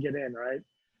 Like, let me get in, right?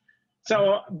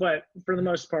 So, but for the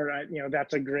most part,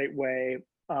 that's a great way.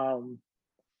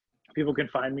 People can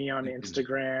find me on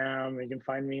Instagram. They can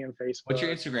find me on Facebook. What's your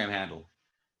Instagram handle?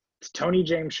 It's Tony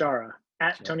James Shara,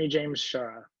 at Tony James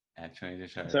Shara. At Tony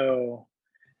James Shara. So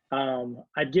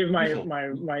I'd give my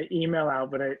email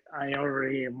out, but I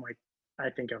already am like, I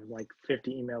think I'm like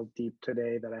 50 emails deep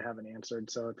today that I haven't answered.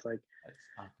 So it's like, that's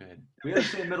not good. We have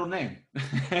the same middle name.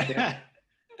 Yeah.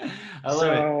 I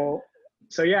love it.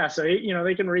 So yeah, so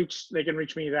they can reach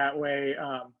me that way.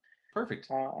 Perfect.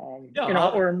 or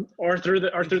through the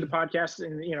podcast,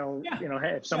 and hey,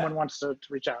 if someone wants to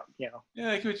reach out, Yeah,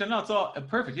 they can reach out. No, it's all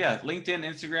perfect. Yeah, LinkedIn,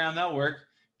 Instagram, that'll work.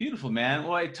 Beautiful, man.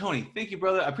 Well, hey, Tony, thank you,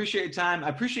 brother. I appreciate your time. I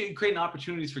appreciate you creating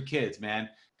opportunities for kids, man.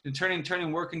 And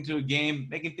turning work into a game,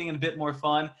 making things a bit more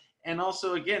fun, and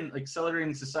also again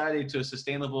accelerating society to a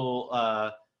sustainable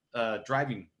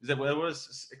driving. Is that what it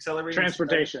was? Accelerating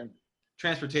transportation.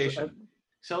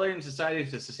 Accelerating society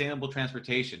to sustainable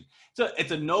transportation. So it's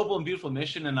a noble and beautiful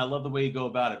mission, and I love the way you go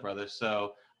about it, brother.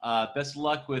 So best of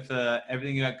luck with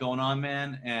everything you got going on,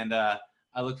 man. And I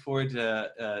look forward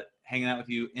to hanging out with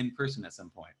you in person at some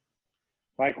point.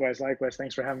 Likewise.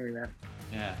 Thanks for having me, man.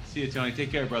 Yeah. See you, Tony.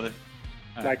 Take care, brother.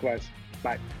 Right. Likewise.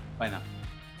 Bye. Bye now.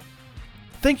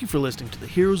 Thank you for listening to the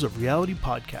Heroes of Reality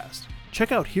podcast.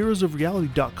 Check out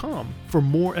heroesofreality.com for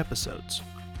more episodes.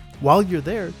 While you're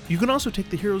there, you can also take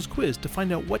the Heroes Quiz to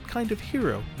find out what kind of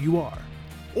hero you are.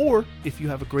 Or if you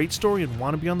have a great story and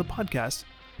want to be on the podcast,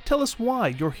 tell us why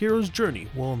your hero's journey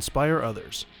will inspire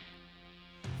others.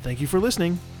 Thank you for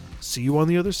listening. See you on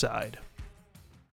the other side.